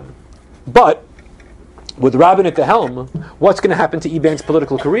doesn't run. But with Rabin at the helm, what's going to happen to Eban's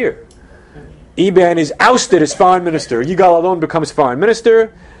political career? Eban is ousted as foreign minister. Yigal Allon becomes foreign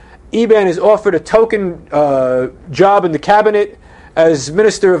minister. Eban is offered a token job in the cabinet as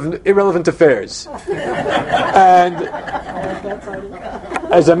Minister of Irrelevant Affairs. And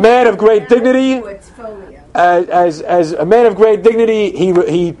as a man of great dignity, as a man of great dignity,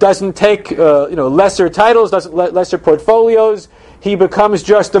 he doesn't take lesser titles, doesn't lesser portfolios. He becomes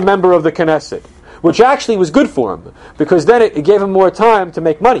just a member of the Knesset, which actually was good for him because then it gave him more time to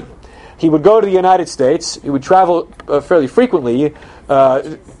make money. He would go to the United States, he would travel fairly frequently,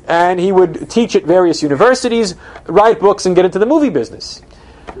 and he would teach at various universities, write books, and get into the movie business.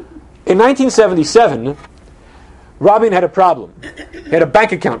 In 1977, Rabin had a problem. He had a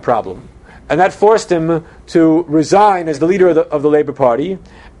bank account problem. And that forced him to resign as the leader of the Labour Party,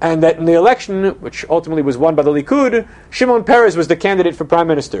 and that in the election, which ultimately was won by the Likud, Shimon Peres was the candidate for prime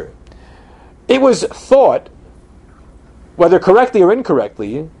minister. It was thought, whether correctly or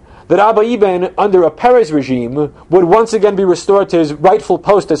incorrectly, that Abba Eban, under a Peres regime, would once again be restored to his rightful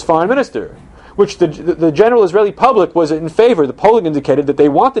post as foreign minister, which the general Israeli public was in favor. The polling indicated that they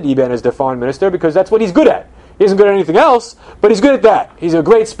wanted Eban as their foreign minister because that's what he's good at. He isn't good at anything else, but he's good at that. He's a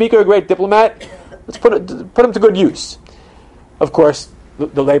great speaker, a great diplomat. Let's put them to good use. Of course,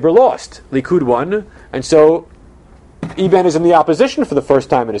 the Labour lost. Likud won, and so Eban is in the opposition for the first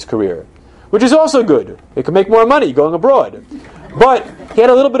time in his career, which is also good. He can make more money going abroad. But he had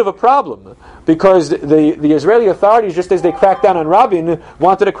a little bit of a problem, because the Israeli authorities, just as they cracked down on Rabin,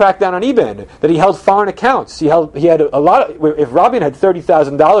 wanted to crack down on Eban, that he held foreign accounts. He had a lot if Rabin had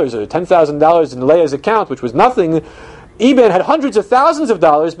 $30,000 or $10,000 in Leah's account, which was nothing, Eban had hundreds of thousands of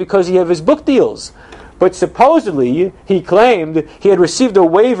dollars because he had his book deals. But supposedly, he claimed he had received a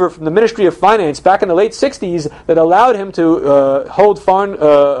waiver from the Ministry of Finance back in the late 60s that allowed him to hold foreign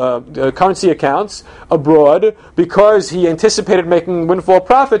currency accounts abroad because he anticipated making windfall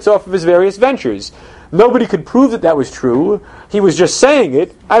profits off of his various ventures. Nobody could prove that was true. He was just saying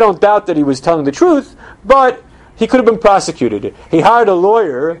it. I don't doubt that he was telling the truth, but he could have been prosecuted. He hired a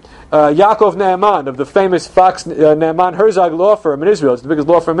lawyer, Yaakov Naaman, of the famous Fox Naaman Herzog law firm in Israel. It's the biggest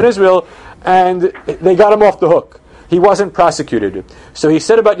law firm in Israel, and they got him off the hook. He wasn't prosecuted. So he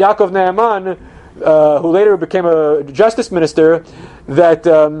said about Yaakov Naaman, who later became a justice minister, that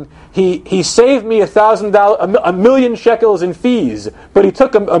he saved me $1 million shekels in fees, but he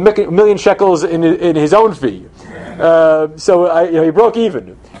took a million shekels in his own fee. So he broke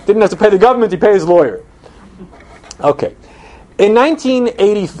even. Didn't have to pay the government; he paid his lawyer. Okay. In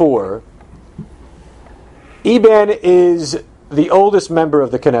 1984, Eban is the oldest member of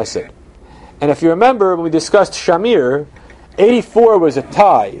the Knesset. And if you remember, when we discussed Shamir, 84 was a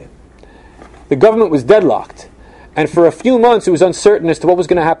tie. The government was deadlocked. And for a few months, it was uncertain as to what was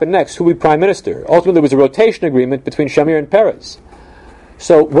going to happen next, who would be prime minister. Ultimately, there was a rotation agreement between Shamir and Peres.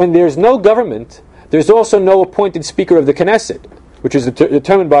 So when there's no government, there's also no appointed speaker of the Knesset, which is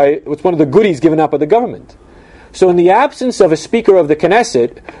determined by what's one of the goodies given out by the government. So in the absence of a speaker of the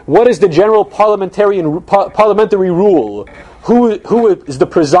Knesset, what is the general parliamentary rule? Who is the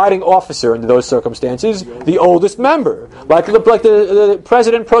presiding officer under those circumstances? The oldest member, like the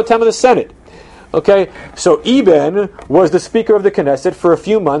president pro tem of the Senate. Okay, so Eban was the speaker of the Knesset for a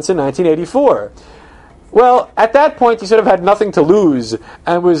few months in 1984. Well, at that point, he sort of had nothing to lose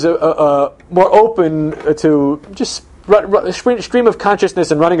and was more open to just stream of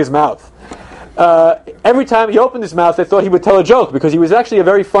consciousness and running his mouth. Every time he opened his mouth, they thought he would tell a joke because he was actually a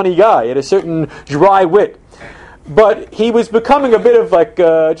very funny guy. He had a certain dry wit. But he was becoming a bit of like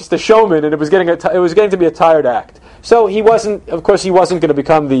just a showman, and it was getting to be a tired act. So he wasn't going to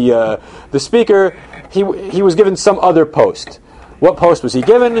become the speaker. He was given some other post. What post was he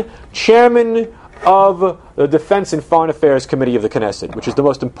given? Chairman of the Defense and Foreign Affairs Committee of the Knesset, which is the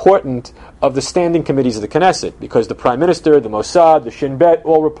most important of the standing committees of the Knesset, because the Prime Minister, the Mossad, the Shin Bet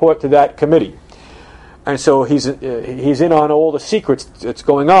all report to that committee. And so he's in on all the secrets that's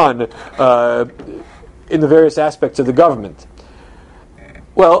going on in the various aspects of the government.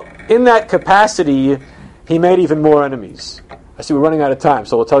 Well, in that capacity, he made even more enemies. I see we're running out of time,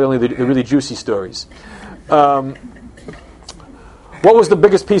 so we'll tell you only the really juicy stories. What was the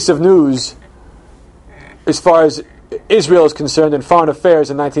biggest piece of news as far as Israel is concerned in foreign affairs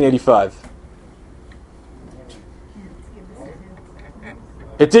in 1985?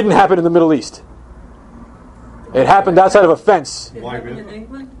 It didn't happen in the Middle East. It happened outside of a fence. In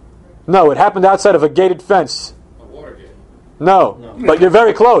England? No, it happened outside of a gated fence. No, but you're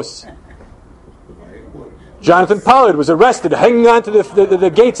very close. Jonathan Pollard was arrested hanging on to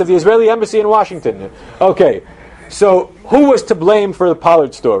the gates of the Israeli embassy in Washington. Okay, so who was to blame for the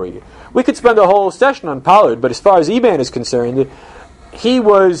Pollard story? We could spend a whole session on Pollard, but as far as Eban is concerned, he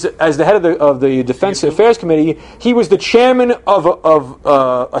was, as the head of the Defense Affairs Committee, he was the chairman of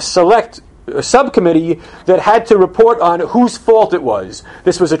a select subcommittee that had to report on whose fault it was.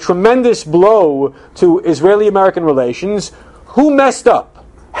 This was a tremendous blow to Israeli-American relations. Who messed up?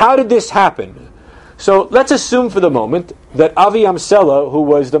 How did this happen? So let's assume for the moment that Avi Amsela, who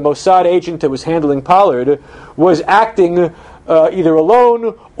was the Mossad agent that was handling Pollard, was acting either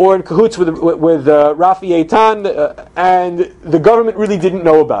alone or in cahoots with Rafi Eitan, and the government really didn't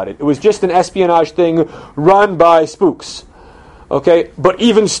know about it. It was just an espionage thing run by spooks. Okay, but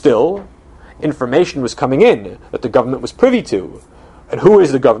even still, information was coming in that the government was privy to. And who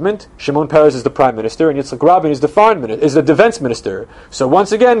is the government? Shimon Peres is the prime minister, and Yitzhak Rabin is the defense minister. So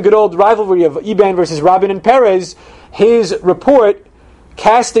once again, good old rivalry of Eban versus Rabin and Peres. His report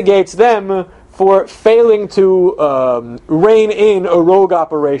castigates them for failing to rein in a rogue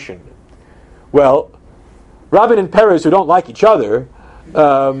operation. Well, Rabin and Peres, who don't like each other,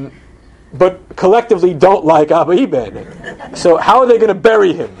 but collectively don't like Abba Eban. So how are they going to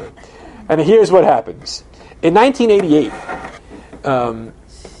bury him? And here's what happens. In 1988,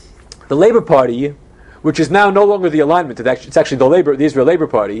 the Labour Party, which is now no longer the alignment, it's actually the Israel Labour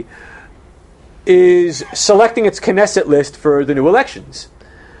Party, is selecting its Knesset list for the new elections.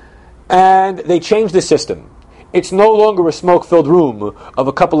 And they changed the system. It's no longer a smoke-filled room of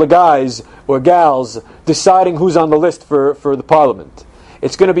a couple of guys or gals deciding who's on the list for the parliament.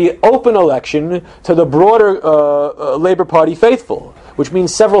 It's going to be an open election to the broader Labour Party faithful, which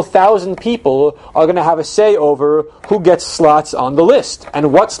means several thousand people are going to have a say over who gets slots on the list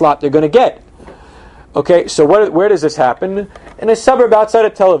and what slot they're going to get. Okay, so where does this happen? In a suburb outside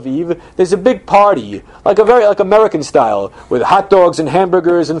of Tel Aviv, there's a big party, like American style, with hot dogs and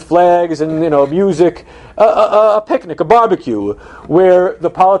hamburgers and flags and music, a picnic, a barbecue, where the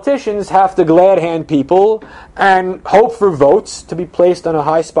politicians have to glad hand people and hope for votes to be placed on a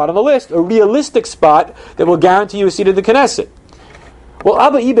high spot on the list, a realistic spot that will guarantee you a seat in the Knesset. Well,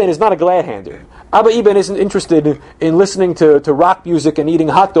 Abba Eban is not a glad hander. Abba Eban isn't interested in listening to rock music and eating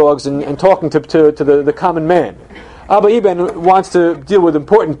hot dogs and talking to the common man. Abba Eban wants to deal with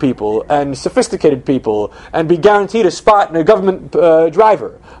important people and sophisticated people and be guaranteed a spot in a government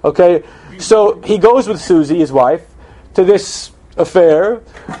driver. Okay, so he goes with Susie, his wife, to this affair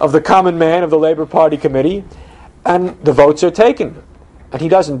of the common man of the Labour Party committee, and the votes are taken, and he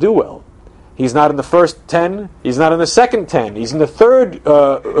doesn't do well. He's not in the first 10. He's not in the second 10. He's in the third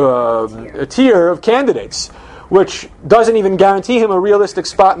tier of candidates, which doesn't even guarantee him a realistic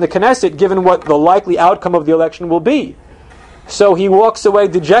spot in the Knesset, given what the likely outcome of the election will be. So he walks away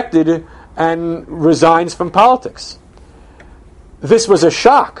dejected and resigns from politics. This was a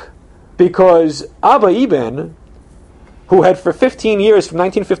shock, because Abba Eban, who had for 15 years, from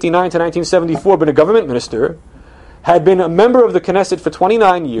 1959 to 1974, been a government minister, had been a member of the Knesset for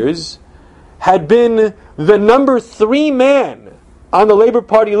 29 years, had been the number 3 man on the Labour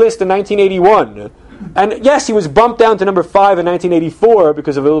Party list in 1981. And yes, he was bumped down to number 5 in 1984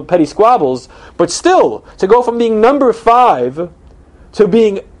 because of little petty squabbles, but still, to go from being number 5 to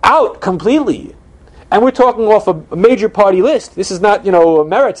being out completely. And we're talking off a major party list. This is not,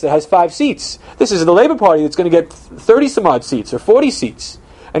 Meretz that has 5 seats. This is the Labour Party that's going to get 30 some odd seats or 40 seats.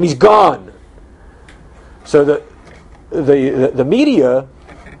 And he's gone. So the media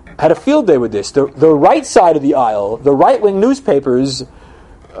had a field day with this. The right side of the aisle, the right-wing newspapers,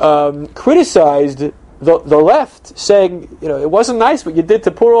 criticized the left, saying, it wasn't nice what you did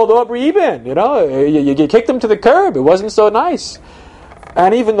to poor old Aubrey Eban. You kicked him to the curb. It wasn't so nice.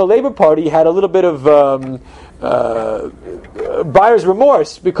 And even the Labour Party had a little bit of buyer's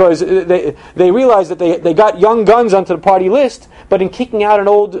remorse, because they realized that they got young guns onto the party list, but in kicking out an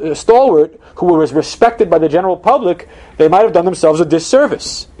old stalwart who was respected by the general public, they might have done themselves a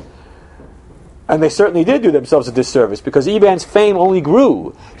disservice. And they certainly did do themselves a disservice, because Eban's fame only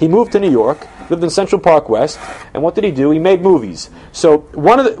grew. He moved to New York, lived in Central Park West, and what did he do? He made movies. So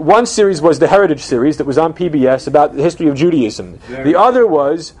one series was the Heritage series that was on PBS about the history of Judaism. The other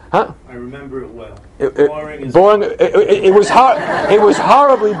was, I remember it well. Boring. It was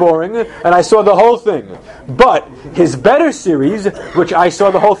horribly boring, and I saw the whole thing. But his better series, which I saw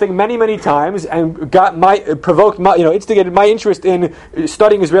the whole thing many, many times, and instigated my interest in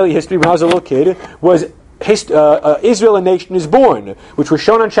studying Israeli history when I was a little kid, was Israel, A Nation is Born, which was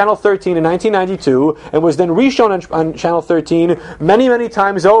shown on Channel 13 in 1992, and was then reshown on Channel 13 many, many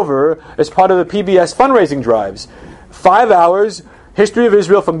times over as part of the PBS fundraising drives. 5 hours. History of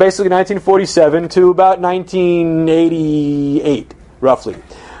Israel from basically 1947 to about 1988, roughly.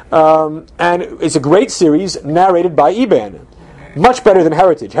 And it's a great series narrated by Eban. Much better than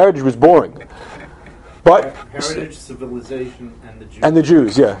Heritage. Heritage was boring. But Heritage, Civilization, and the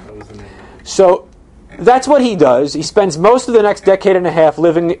Jews, yeah. So that's what he does. He spends most of the next decade and a half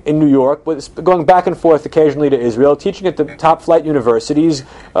living in New York, going back and forth occasionally to Israel, teaching at the top flight universities,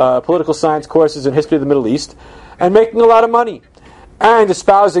 political science courses and history of the Middle East, and making a lot of money. And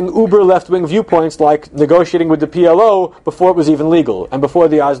espousing uber left-wing viewpoints like negotiating with the PLO before it was even legal and before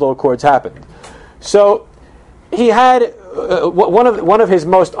the Oslo Accords happened. So he had one of his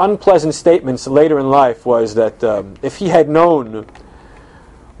most unpleasant statements later in life was that if he had known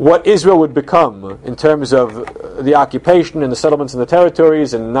what Israel would become in terms of the occupation and the settlements in the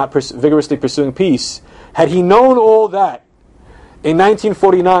territories and not vigorously pursuing peace, had he known all that, in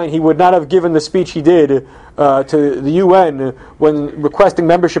 1949 he would not have given the speech he did to the UN when requesting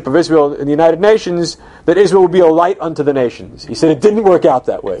membership of Israel in the United Nations, that Israel would be a light unto the nations. He said it didn't work out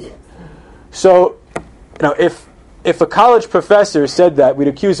that way. So, if a college professor said that, we'd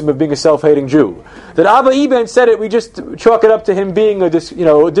accuse him of being a self-hating Jew. That Abba Eban said it, we just chalk it up to him being a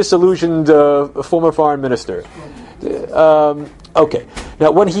disillusioned former foreign minister. Okay. Now,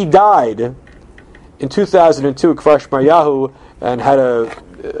 when he died in 2002 at Kfar Shmaryahu and had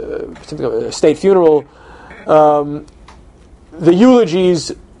a state funeral, the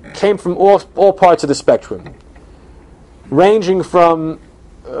eulogies came from all parts of the spectrum, ranging from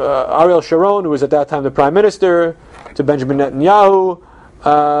Ariel Sharon, who was at that time the prime minister, to Benjamin Netanyahu,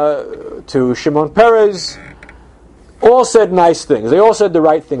 to Shimon Peres. All said nice things. They all said the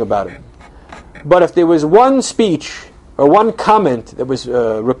right thing about him. But if there was one speech or one comment that was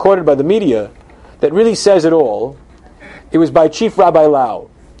recorded by the media that really says it all, it was by Chief Rabbi Lau,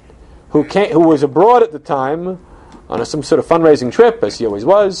 who was abroad at the time on some sort of fundraising trip, as he always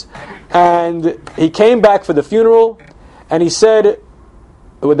was, and he came back for the funeral, and he said,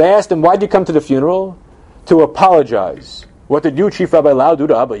 when they asked him, why'd you come to the funeral? To apologize. What did you, Chief Rabbi Lau, do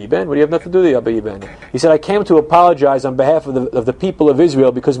to Abba Eban? What do you have nothing to do with Abba Eban? He said, I came to apologize on behalf of the people of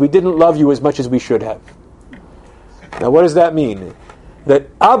Israel because we didn't love you as much as we should have. Now what does that mean? That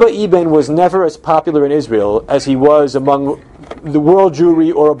Abba Eban was never as popular in Israel as he was among the world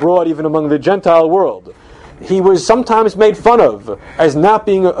Jewry or abroad, even among the Gentile world. He was sometimes made fun of as not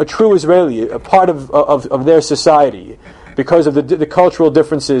being a true Israeli, a part of their society, because of the cultural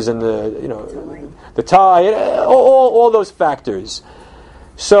differences and the tie, all those factors.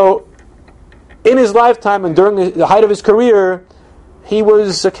 So, in his lifetime and during the height of his career, he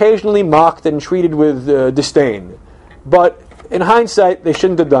was occasionally mocked and treated with disdain. But in hindsight, they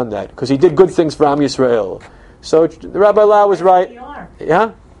shouldn't have done that, because he did good things for Am Yisrael. So Rabbi Lau was right.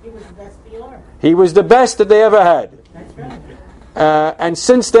 Yeah? He was the best PR. He was the best that they ever had. That's right. And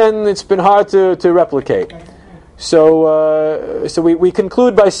since then, it's been hard to replicate. So we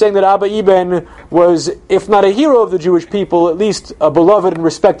conclude by saying that Abba Eban was, if not a hero of the Jewish people, at least a beloved and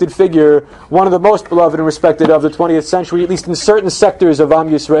respected figure, one of the most beloved and respected of the 20th century, at least in certain sectors of Am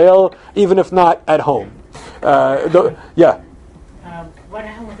Yisrael, even if not at home. Yeah. What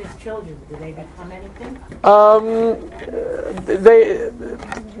happened with his children? Did they become anything? They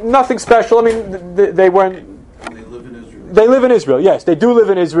nothing special. I mean, they weren't. They live in Israel. They live in Israel. Yes, they do live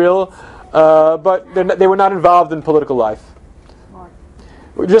in Israel, but they were not involved in political life.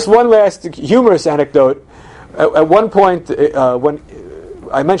 Just one last humorous anecdote. At one point, when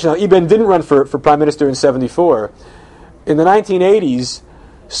I mentioned how Eban didn't run for prime minister in '74, in the 1980s,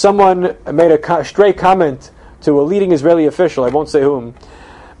 someone made a stray comment to a leading Israeli official, I won't say whom,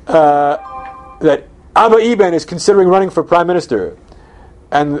 that Abba Eban is considering running for prime minister.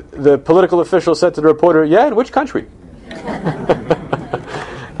 And the political official said to the reporter, yeah, in which country?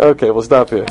 Okay, we'll stop here.